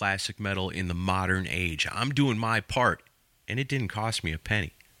rock and classic metal in the modern age. I'm doing my part, and it didn't cost me a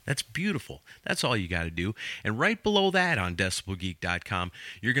penny. That's beautiful. That's all you got to do. And right below that on DecibelGeek.com,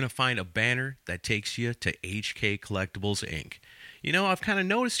 you're going to find a banner that takes you to HK Collectibles, Inc. You know, I've kind of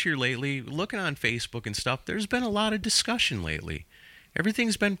noticed here lately, looking on Facebook and stuff, there's been a lot of discussion lately.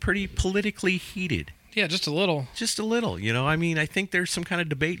 Everything's been pretty politically heated. Yeah, just a little. Just a little, you know. I mean, I think there's some kind of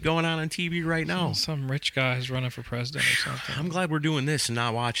debate going on TV right now. Some rich guy's running for president or something. I'm glad we're doing this and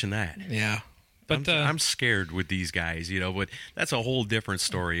not watching that. Yeah. But I'm scared with these guys, you know. But that's a whole different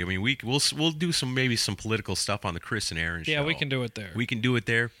story. I mean, we'll do maybe some political stuff on the Chris and Aaron show. Yeah, we can do it there. We can do it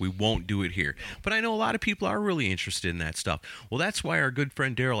there. We won't do it here. But I know a lot of people are really interested in that stuff. Well, that's why our good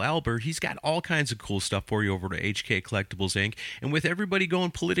friend Daryl Albert, he's got all kinds of cool stuff for you over to HK Collectibles Inc. And with everybody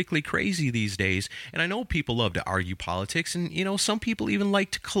going politically crazy these days, and I know people love to argue politics, and you know some people even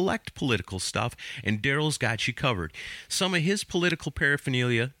like to collect political stuff. And Daryl's got you covered. Some of his political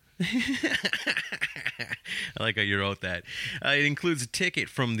paraphernalia. I like how you wrote that. It includes a ticket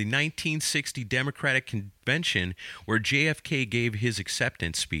from the 1960 Democratic Convention where JFK gave his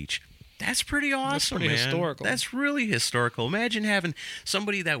acceptance speech. That's pretty awesome, That's pretty historical. That's really historical. Imagine having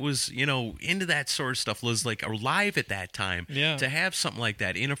somebody that was, you know, into that sort of stuff, was like alive at that time, to have something like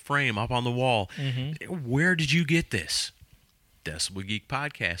that in a frame up on the wall. Where did you get this? Decibel Geek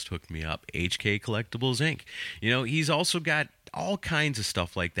Podcast hooked me up. HK Collectibles Inc. You know, he's also got all kinds of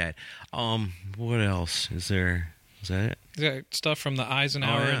stuff like that. What else is there? Is that it? Yeah, stuff from the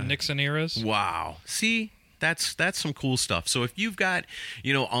Eisenhower and Nixon eras. Wow. See, that's some cool stuff. So if you've got,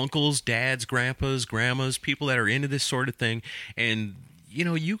 you know, uncles, dads, grandpas, grandmas, people that are into this sort of thing, and you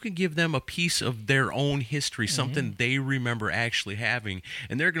know, you can give them a piece of their own history, something they remember actually having,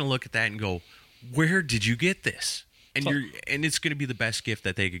 and they're going to look at that and go, "Where did you get this?" And it's going to be the best gift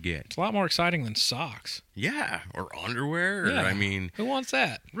that they could get. It's a lot more exciting than socks. Yeah, or underwear. Yeah. Or, I mean, who wants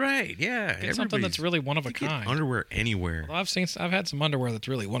that? Right? Yeah, Get something that's really one of a kind. Underwear anywhere. Well, I've had some underwear that's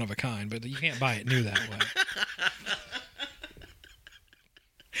really one of a kind, but you can't buy it new that way.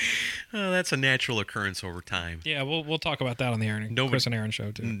 Oh, that's a natural occurrence over time. Yeah, we'll talk about that on the Chris and Aaron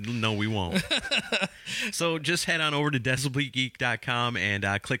show too. No, we won't. So just head on over to DecibelGeek.com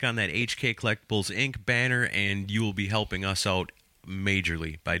and click on that HK Collectibles Inc. banner, and you will be helping us out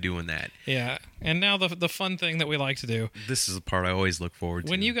majorly by doing that. Yeah, and now the fun thing that we like to do. This is the part I always look forward to.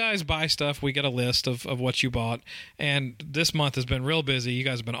 When you guys buy stuff, we get a list of what you bought, and this month has been real busy. You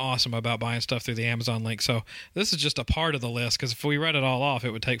guys have been awesome about buying stuff through the Amazon link, so this is just a part of the list, because if we read it all off, it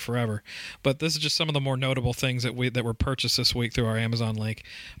would take forever. But this is just some of the more notable things that were purchased this week through our Amazon link.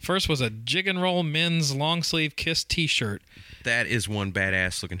 First was a Jig and Roll men's long sleeve Kiss t-shirt. That is one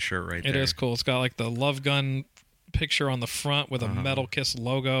badass looking shirt right there. It is cool. It's got like the Love Gun picture on the front with a Metal Kiss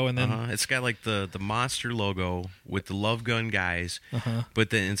logo, and then it's got like the monster logo with the Love Gun guys,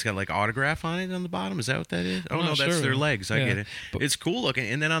 but then it's got like autograph on it on the bottom. Is that what that is? Oh no, that's their legs. I get it. It's cool looking.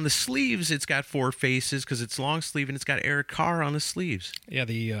 And then on the sleeves, it's got 4 faces because it's long sleeve, and it's got Eric Carr on the sleeves. Yeah,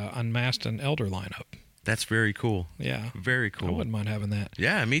 the Unmasked and Elder lineup. That's very cool. Yeah. Very cool. I wouldn't mind having that.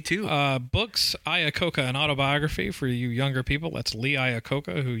 Yeah, me too. Books, Iacocca, an autobiography for you younger people. That's Lee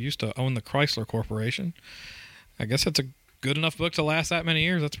Iacocca, who used to own the Chrysler Corporation. I guess it's a good enough book to last that many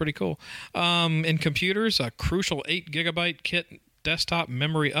years. That's pretty cool. In computers, a Crucial 8 gigabyte kit desktop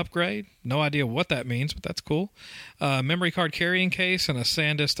memory upgrade. No idea what that means, but that's cool. Memory card carrying case and a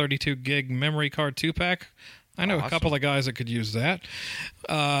SanDisk 32 gig memory card 2-pack. I know a couple of guys that could use that.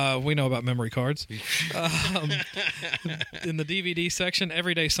 We know about memory cards. In the DVD section,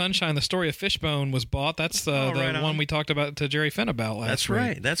 Everyday Sunshine, the story of Fishbone was bought. That's the one we talked about to Jerry Finn about last week. That's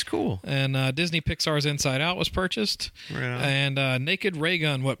right. That's cool. And Disney Pixar's Inside Out was purchased. Right on. And Naked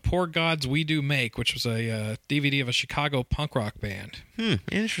Raygun, What Poor Gods We Do Make, which was a DVD of a Chicago punk rock band.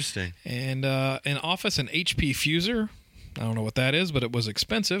 Interesting. And in Office, an HP Fuser. I don't know what that is, but it was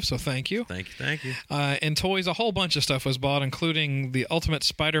expensive, so thank you. Thank you. And toys, a whole bunch of stuff was bought, including the Ultimate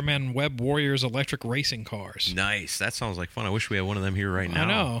Spider-Man Web Warriors electric racing cars. Nice. That sounds like fun. I wish we had one of them here right now. I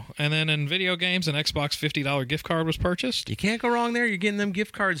know. And then in video games, an Xbox $50 gift card was purchased. You can't go wrong there. You're getting them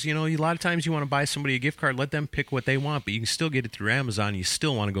gift cards. You know, a lot of times you want to buy somebody a gift card, let them pick what they want, but you can still get it through Amazon. You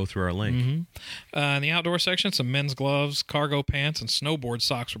still want to go through our link. In the outdoor section, some men's gloves, cargo pants, and snowboard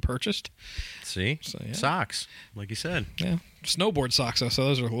socks were purchased. See? So, yeah. Socks, like you said. Yeah. Snowboard socks, though, so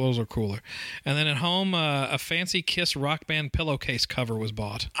those are cooler. And then at home, a fancy Kiss Rock Band pillowcase cover was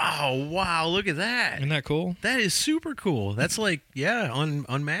bought. Oh, wow. Look at that. Isn't that cool? That is super cool. That's like,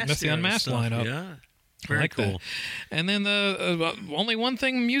 Unmasked. That's the Unmasked lineup. Yeah. Very cool. That. And then the only one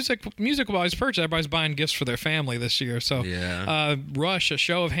thing music-wise purchased, everybody's buying gifts for their family this year. So Rush, A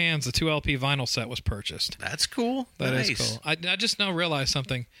Show of Hands, the 2 LP vinyl set was purchased. That's cool. That nice. is cool. I just now realized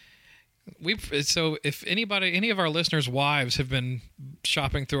something. So if any of our listeners' wives have been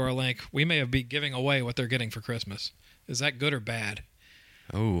shopping through our link, we may have been giving away what they're getting for Christmas. Is that good or bad?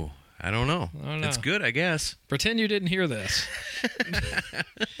 Oh, I don't know. It's good, I guess. Pretend you didn't hear this.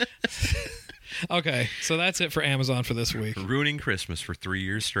 Okay, so that's it for Amazon for this week. Ruining Christmas for 3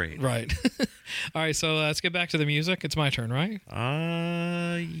 years straight. Right. All right, so let's get back to the music. It's my turn, right?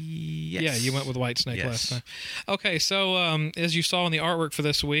 Yes. Yeah, you went with Whitesnake last Yes. time. Okay, so as you saw in the artwork for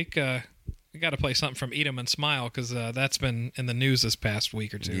this week, we got to play something from Eat 'em and Smile because that's been in the news this past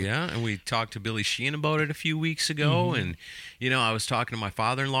week or two. Yeah, and we talked to Billy Sheehan about it a few weeks ago, and, I was talking to my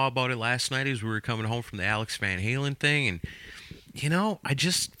father-in-law about it last night as we were coming home from the Alex Van Halen thing, and, I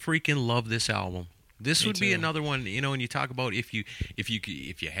just freaking love this album. This Me would be too. another one, when you talk about if you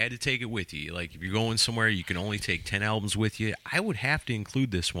had to take it with you, like if you're going somewhere, you can only take 10 albums with you. I would have to include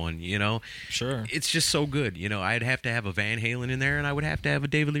this one, Sure. It's just so good. I'd have to have a Van Halen in there, and I would have to have a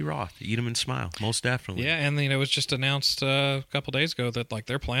David Lee Roth. Eat 'em and Smile, most definitely. Yeah, and it was just announced a couple days ago that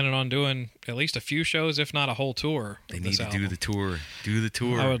they're planning on doing at least a few shows, if not a whole tour. They of need this to album. do the tour. Do the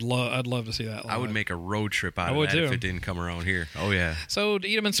tour. I'd love to see that. I would live. make a road trip out I of would that if too. it didn't come around here. Oh, yeah. So,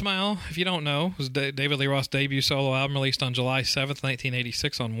 Eat 'em and Smile, if you don't know, was David Lee Roth's debut solo album released on July 7th,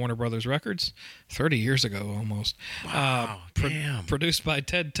 1986 on Warner Brothers Records, 30 years ago almost. Wow, damn. Produced by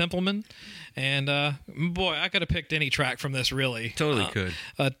Ted Templeman. And, boy, I could have picked any track from this, really. Totally could.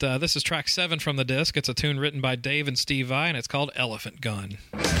 But this is track 7 from the disc. It's a tune written by Dave and Steve Vai, and it's called Elephant Gun.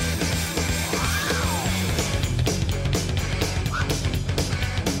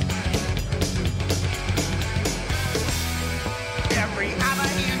 Every other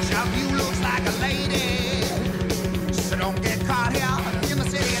inch of you looks like a lady. So don't get caught here in the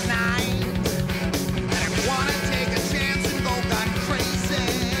city at night. And if you wanna take a chance and go gun crazy,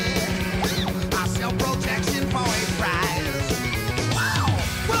 I'll sell protection for a prize. Wow!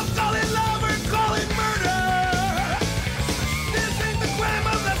 We'll call it love or call it murder. This ain't the crime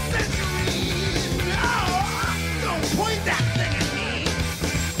of the century. No! Don't point that thing at me.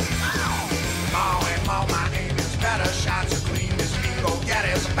 More and more, my aim is better. Shots are clean. This meat go get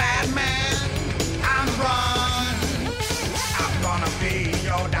is a bad man. I'm run. I'm gonna be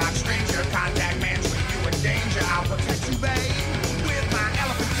your dark stranger. Contact man, treat you in danger. I'll protect you, babe, with my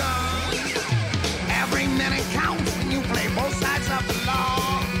elephant gun. Every minute counts when you play both sides of the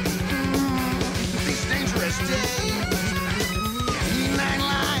law. These dangerous days. Need 9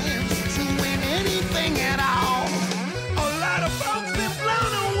 lives to win anything at all. A lot of folks been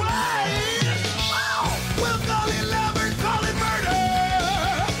blown away. Wow. We'll call it love or call it murder.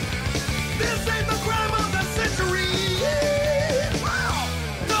 This ain't the crime of the century. Wow.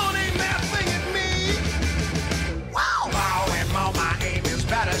 Don't aim that thing at me. Wow. More and more, my aim is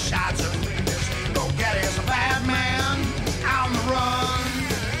better. Shots are clean. This go get is a bad man. On the run.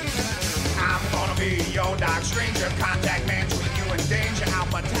 I'm gonna be your dark stranger. Contact man, treat you in danger. I'll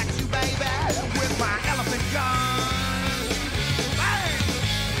protect you, baby, with my elephant gun. Bang!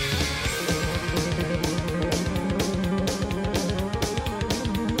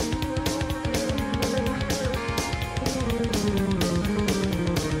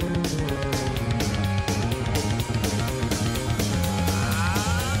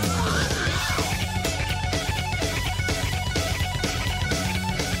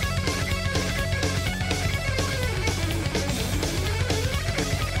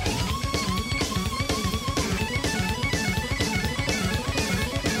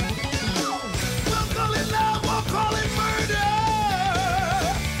 We'll call it love or call it murder.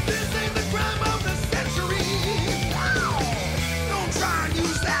 This ain't the crime of the century. Wow. Don't try and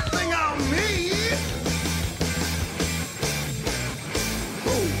use that thing on me.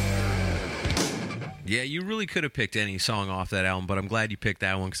 Yeah, you really could have picked any song off that album, but I'm glad you picked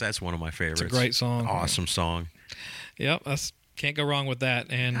that one because that's one of my favorites. It's a great song. Awesome song. Yep, can't go wrong with that.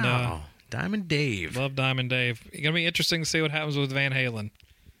 And Diamond Dave. love Diamond Dave. It's going to be interesting to see what happens with Van Halen.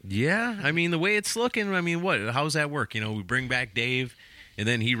 Yeah, I mean, the way it's looking, how's that work? We bring back Dave, and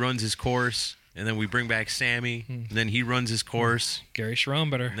then he runs his course, and then we bring back Sammy, and then he runs his course. Gary Sharon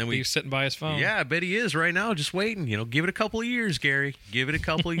better then be sitting by his phone. Yeah, I bet he is right now, just waiting. Give it a couple of years, Gary. Give it a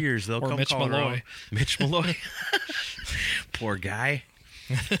couple of years. They'll Or come Mitch call Malloy. around. Mitch Malloy. Poor guy.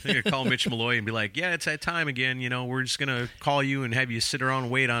 They're going to call Mitch Malloy and be like, yeah, it's that time again. We're just going to call you and have you sit around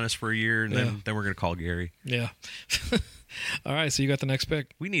and wait on us for a year, and then we're going to call Gary. Yeah. All right, so you got the next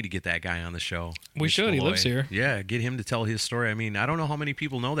pick. We need to get that guy on the show. We Mitch should. He lives here. Yeah, get him to tell his story. I mean, I don't know how many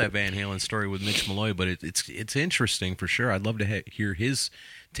people know that Van Halen story with Mitch Malloy, but it's interesting for sure. I'd love to hear his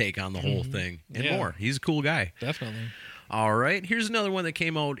take on the whole thing and Yeah. more. He's a cool guy. Definitely. All right, here's another one that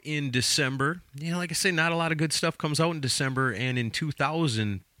came out in December. Like I say, not a lot of good stuff comes out in December, and in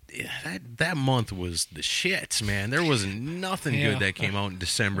 2000, that month was the shits, man. There was nothing Yeah. good that came out in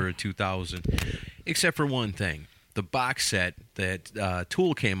December of 2000, except for one thing: the box set that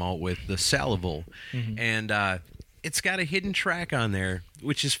Tool came out with, the Salival, and it's got a hidden track on there,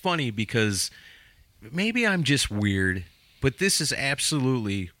 which is funny because maybe I'm just weird, but this is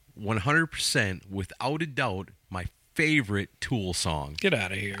absolutely 100%, without a doubt, my favorite Tool song. Get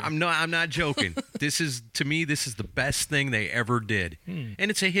out of here. I'm not joking. This is the best thing they ever did. And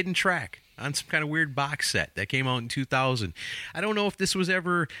it's a hidden track on some kind of weird box set that came out in 2000. I don't know if this was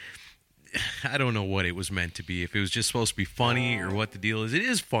ever, I don't know what it was meant to be, if it was just supposed to be funny or what the deal is. It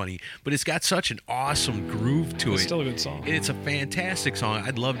is funny, but it's got such an awesome groove to It's it. still a good song. And it's a fantastic song.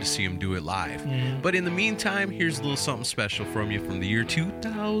 I'd love to see him do it live. But in the meantime, here's a little something special from you from the year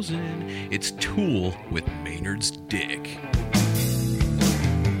 2000. It's Tool with Maynard's Dick.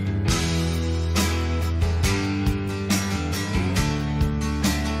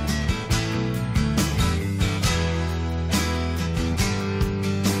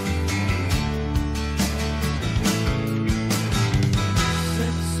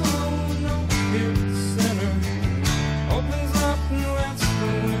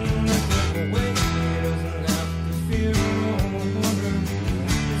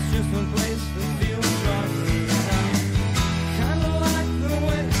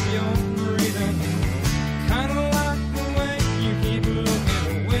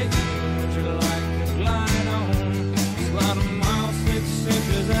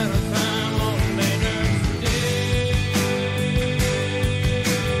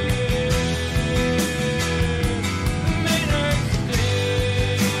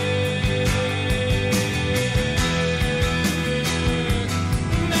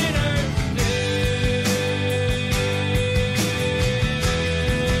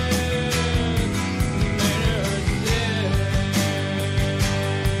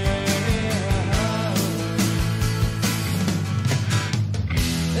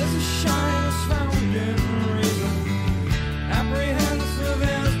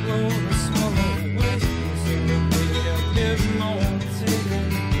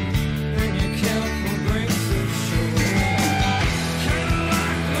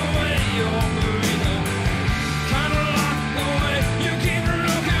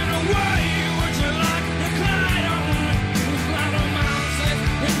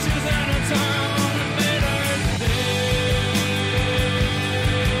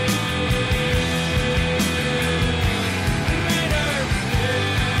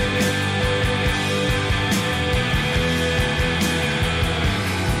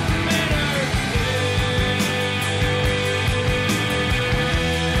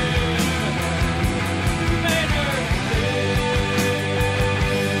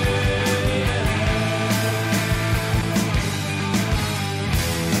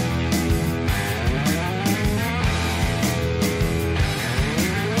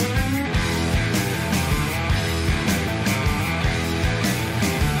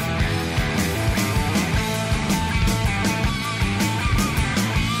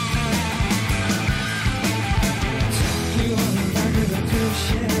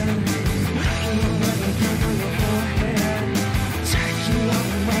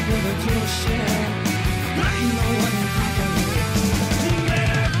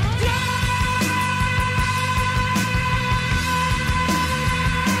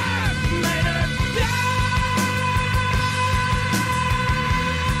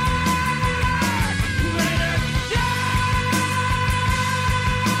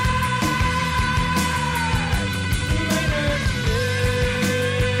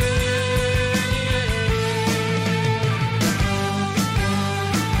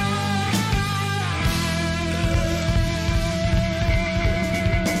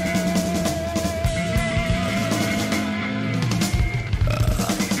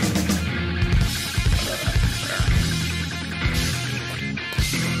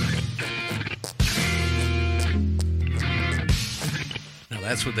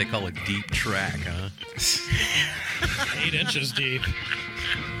 That's what they call a deep track, huh? 8 inches deep.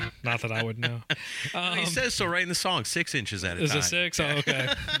 Not that I would know. He says so right in the song, 6 inches at a Is time. it 6? Oh,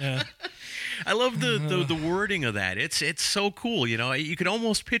 okay. Yeah. I love the wording of that. It's so cool. You know, you could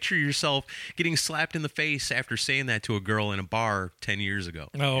almost picture yourself getting slapped in the face after saying that to a girl in a bar 10 years ago.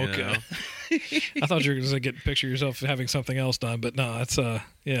 Oh, you okay. know? I thought you were going to picture yourself having something else done, but no, it's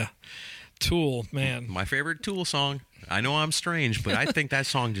yeah. Tool, man. My favorite Tool song. I know I'm strange, but I think that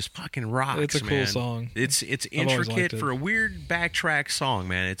song just fucking rocks, man. It's a cool song. It's always intricate liked it. for a weird backtrack song,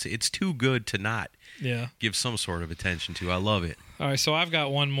 man. It's too good to not Yeah. give some sort of attention to. I love it. All right, so I've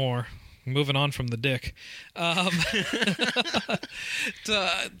got one more. moving on from the dick.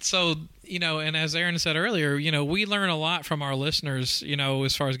 So, and as Aaron said earlier, we learn a lot from our listeners,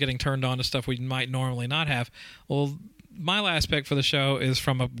 as far as getting turned on to stuff we might normally not have. Well, my last pick for the show is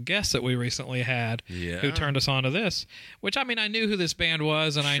from a guest that we recently had who turned us on to this, which, I knew who this band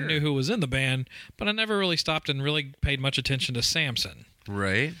was and I knew who was in the band, but I never really stopped and really paid much attention to Samson.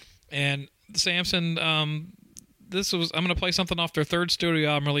 Right. And Samson, I'm going to play something off their third studio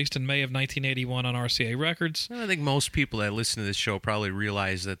album released in May of 1981 on RCA Records. I think most people that listen to this show probably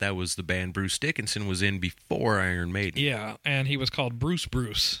realize that was the band Bruce Dickinson was in before Iron Maiden. Yeah, and he was called Bruce.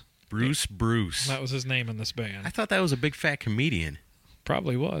 Bruce. That was his name in this band. I thought that was a big fat comedian.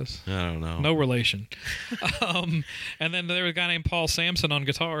 Probably was. I don't know. No relation. And then there was a guy named Paul Samson on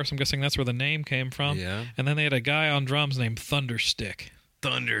guitar, so I'm guessing that's where the name came from. Yeah. And then they had a guy on drums named Thunderstick.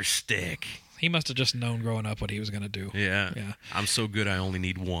 Thunderstick. He must have just known growing up what he was going to do. Yeah. I'm so good I only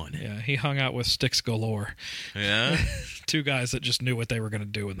need one. Yeah, he hung out with Sticks Galore. Yeah? Two guys that just knew what they were going to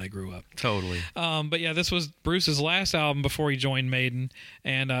do when they grew up. Totally. But yeah, this was Bruce's last album before he joined Maiden.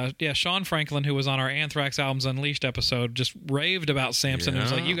 And Sean Franklin, who was on our Anthrax Albums Unleashed episode, just raved about Samson. It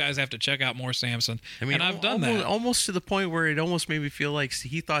was like, you guys have to check out more Samson. And I've done that. Almost to the point where it almost made me feel like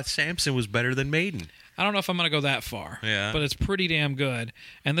he thought Samson was better than Maiden. I don't know if I'm going to go that far, but it's pretty damn good.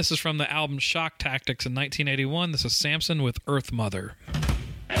 And this is from the album Shock Tactics in 1981. This is Samson with Earth Mother.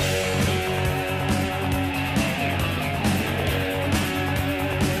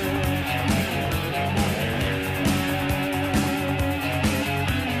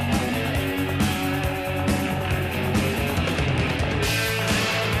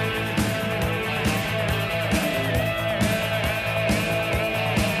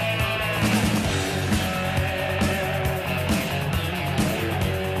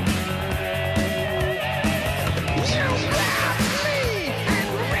 You left me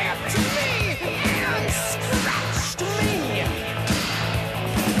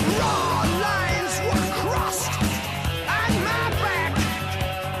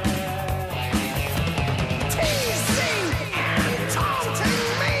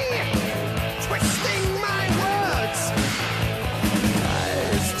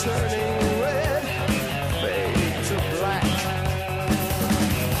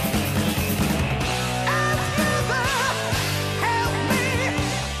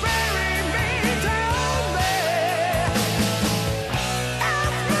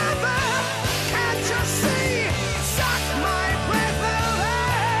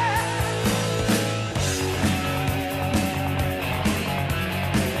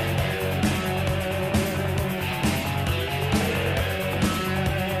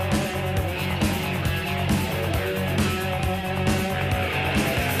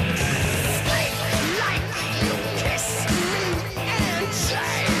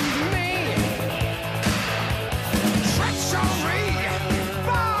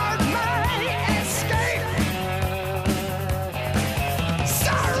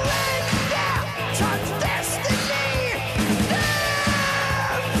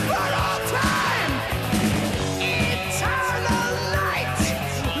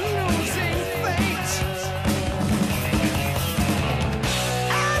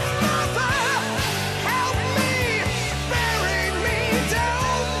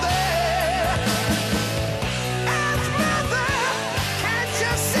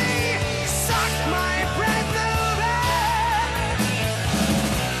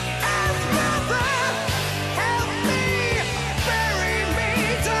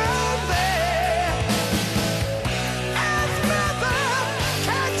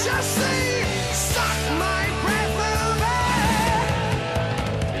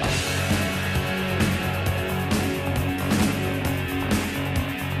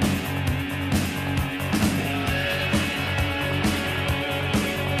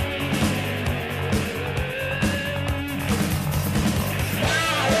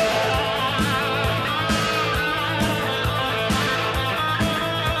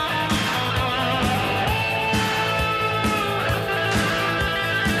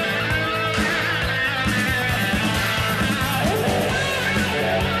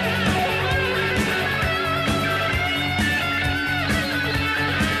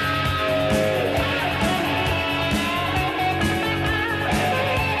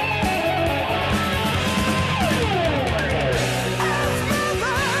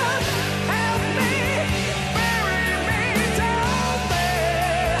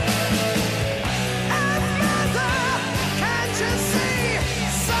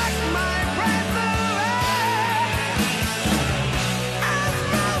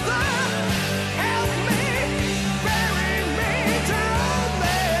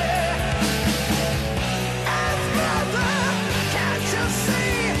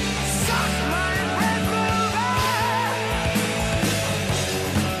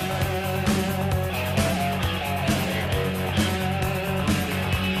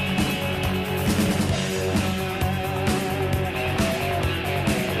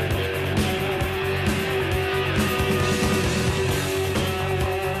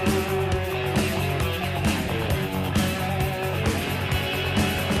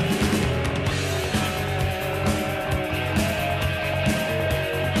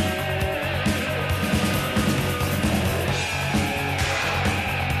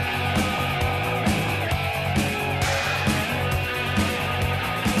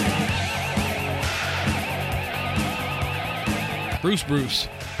Bruce. Bruce.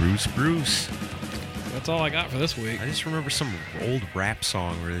 That's all I got for this week. I just remember some old rap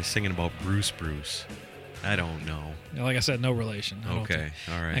song where they're singing about Bruce. I don't know. Like I said, no relation. I don't Okay,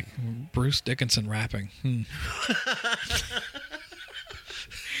 think- all right. Like Bruce Dickinson rapping.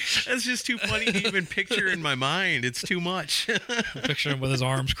 That's just too funny to even picture in my mind. It's too much. Picture him with his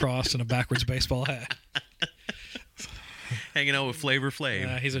arms crossed and a backwards baseball hat. Hanging out with Flavor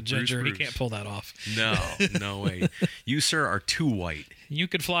Flav. He's a ginger and he Bruce. can't pull that off. No way. You, sir, are too white. You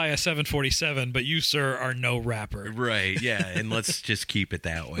could fly a 747, but you, sir, are no rapper. Right, yeah, and let's just keep it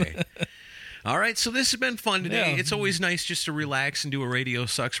that way. All right, so this has been fun today. Yeah. It's always nice just to relax and do a Radio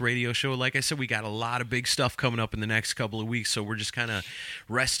Sucks radio show. Like I said, we got a lot of big stuff coming up in the next couple of weeks, so we're just kind of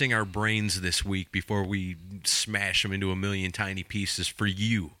resting our brains this week before we smash them into a million tiny pieces for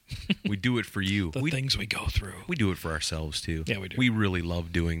you. We do it for you. The things we go through. We do it for ourselves, too. Yeah, we do. We really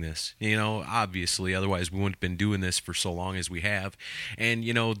love doing this. You know, obviously, otherwise we wouldn't have been doing this for so long as we have. And,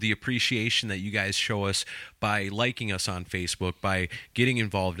 you know, the appreciation that you guys show us by liking us on Facebook, by getting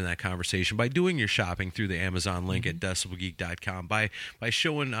involved in that conversation, by doing your shopping through the Amazon link at decibelgeek.com, by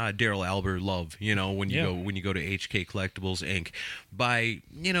showing Daryl Albert love, you know, when you go to HK Collectibles Inc., by,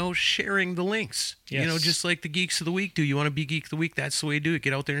 you know, sharing the links. Yes. You know, just like the Geeks of the Week do. You want to be Geek of the Week? That's the way to do it.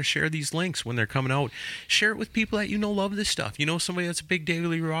 Get out there and share these links when they're coming out. Share it with people that you know love this stuff. You know somebody that's a big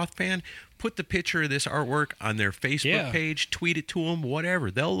Daily Roth fan? Put the picture of this artwork on their Facebook page. Tweet it to them,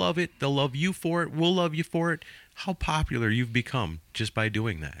 whatever. They'll love it. They'll love you for it. We'll love you for it. How popular you've become just by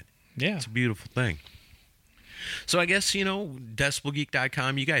doing that. Yeah. It's a beautiful thing. So I guess, you know,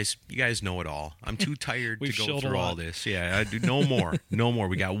 decibelgeek.com, you guys know it all. I'm too tired to We've go shilled a through all lot. this. Yeah, I do no more. No more.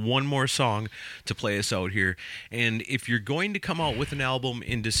 We got one more song to play us out here. And if you're going to come out with an album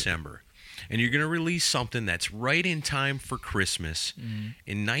in December and you're going to release something that's right in time for Christmas,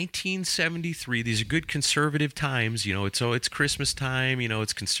 in 1973, these are good conservative times, you know, it's Christmas time, you know,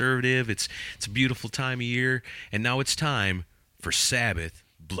 it's conservative, it's a beautiful time of year, and now it's time for Sabbath,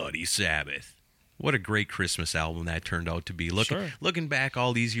 Bloody Sabbath. What a great Christmas album that turned out to be. Looking back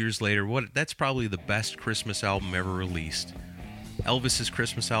all these years later, that's probably the best Christmas album ever released. Elvis's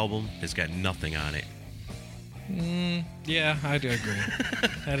Christmas album has got nothing on it. Yeah, I do agree.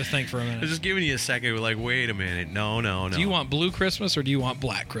 I had to think for a I was minute. just giving you a second. We're like, wait a minute. No. Do you want blue Christmas or do you want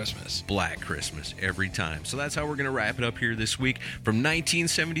black Christmas? Black Christmas every time. So that's how we're going to wrap it up here this week. From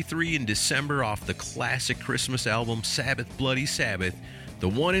 1973 in December off the classic Christmas album, Sabbath, Bloody Sabbath, the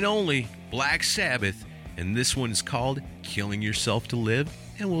one and only Black Sabbath. And this one is called Killing Yourself to Live.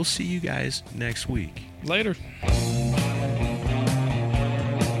 And we'll see you guys next week. Later.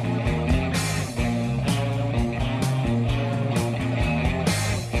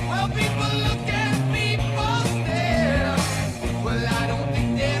 Well, people look at me for stare. Well, I don't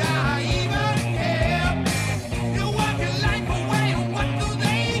think that I even care. You walk your life away, and what do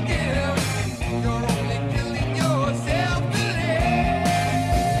they give? You're only killing yourself to live.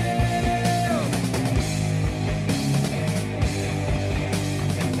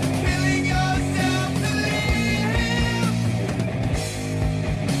 Killing yourself to live.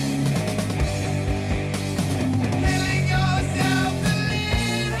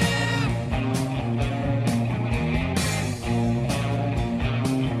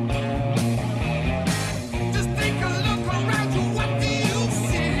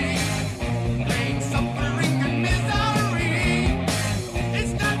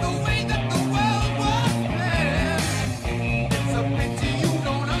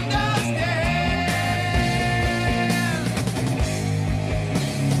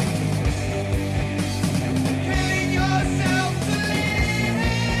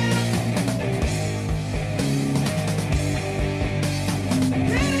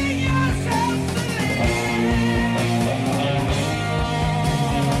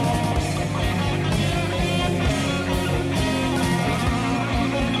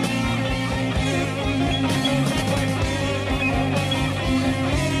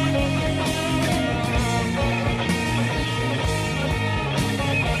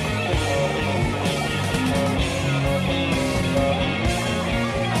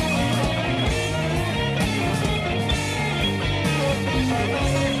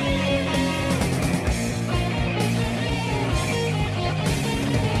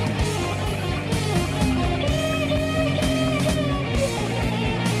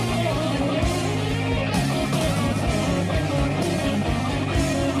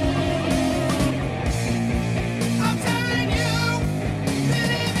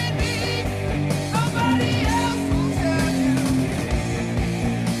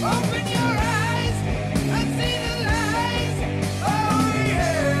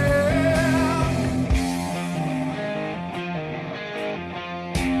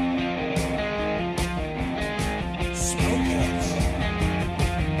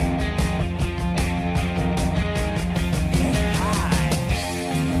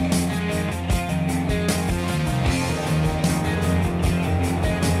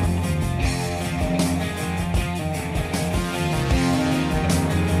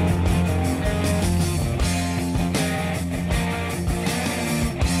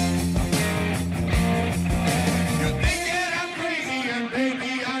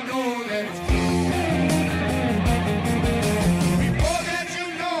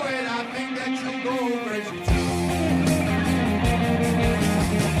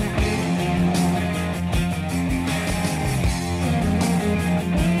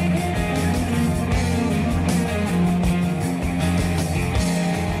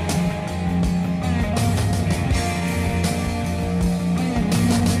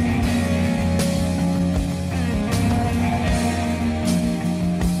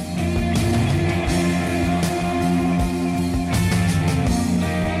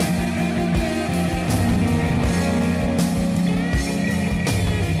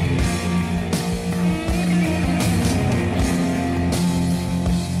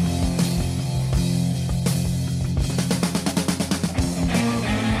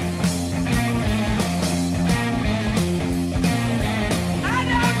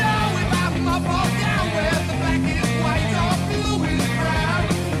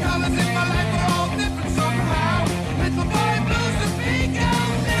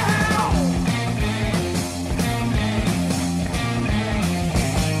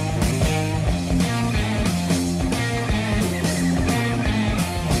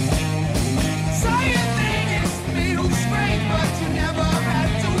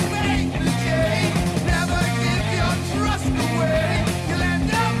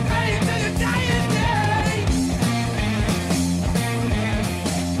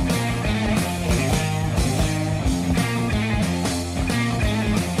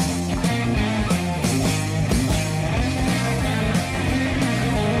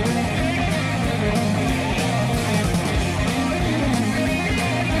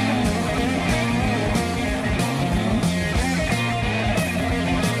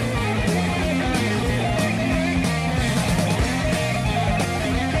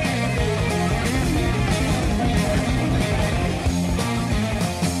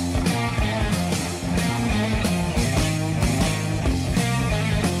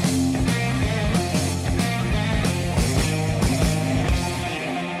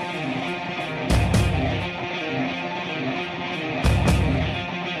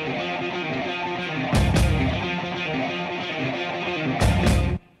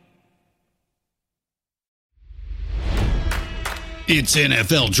 It's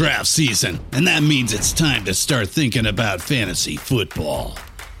NFL draft season, and that means it's time to start thinking about fantasy football.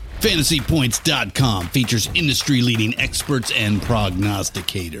 FantasyPoints.com features industry-leading experts and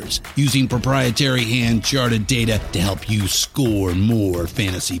prognosticators using proprietary hand-charted data to help you score more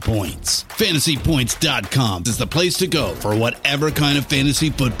fantasy points. FantasyPoints.com is the place to go for whatever kind of fantasy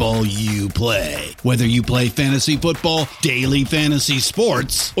football you play. Whether you play fantasy football, daily fantasy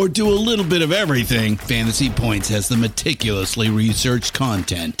sports, or do a little bit of everything, Fantasy Points has the meticulously researched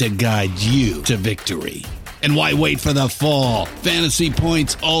content to guide you to victory. And why wait for the fall? Fantasy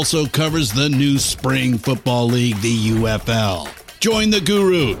Points also covers the new spring football league, the UFL. Join the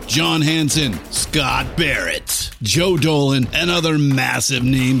guru, John Hansen, Scott Barrett, Joe Dolan, and other massive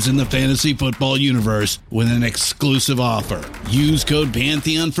names in the fantasy football universe with an exclusive offer. Use code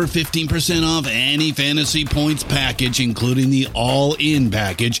Pantheon for 15% off any Fantasy Points package, including the all-in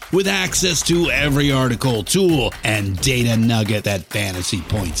package, with access to every article, tool, and data nugget that Fantasy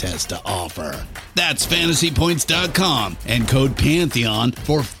Points has to offer. That's FantasyPoints.com and code Pantheon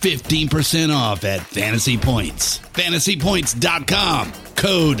for 15% off at Fantasy Points. FantasyPoints.com,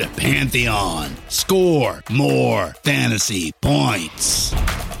 code Pantheon. Score more fantasy points.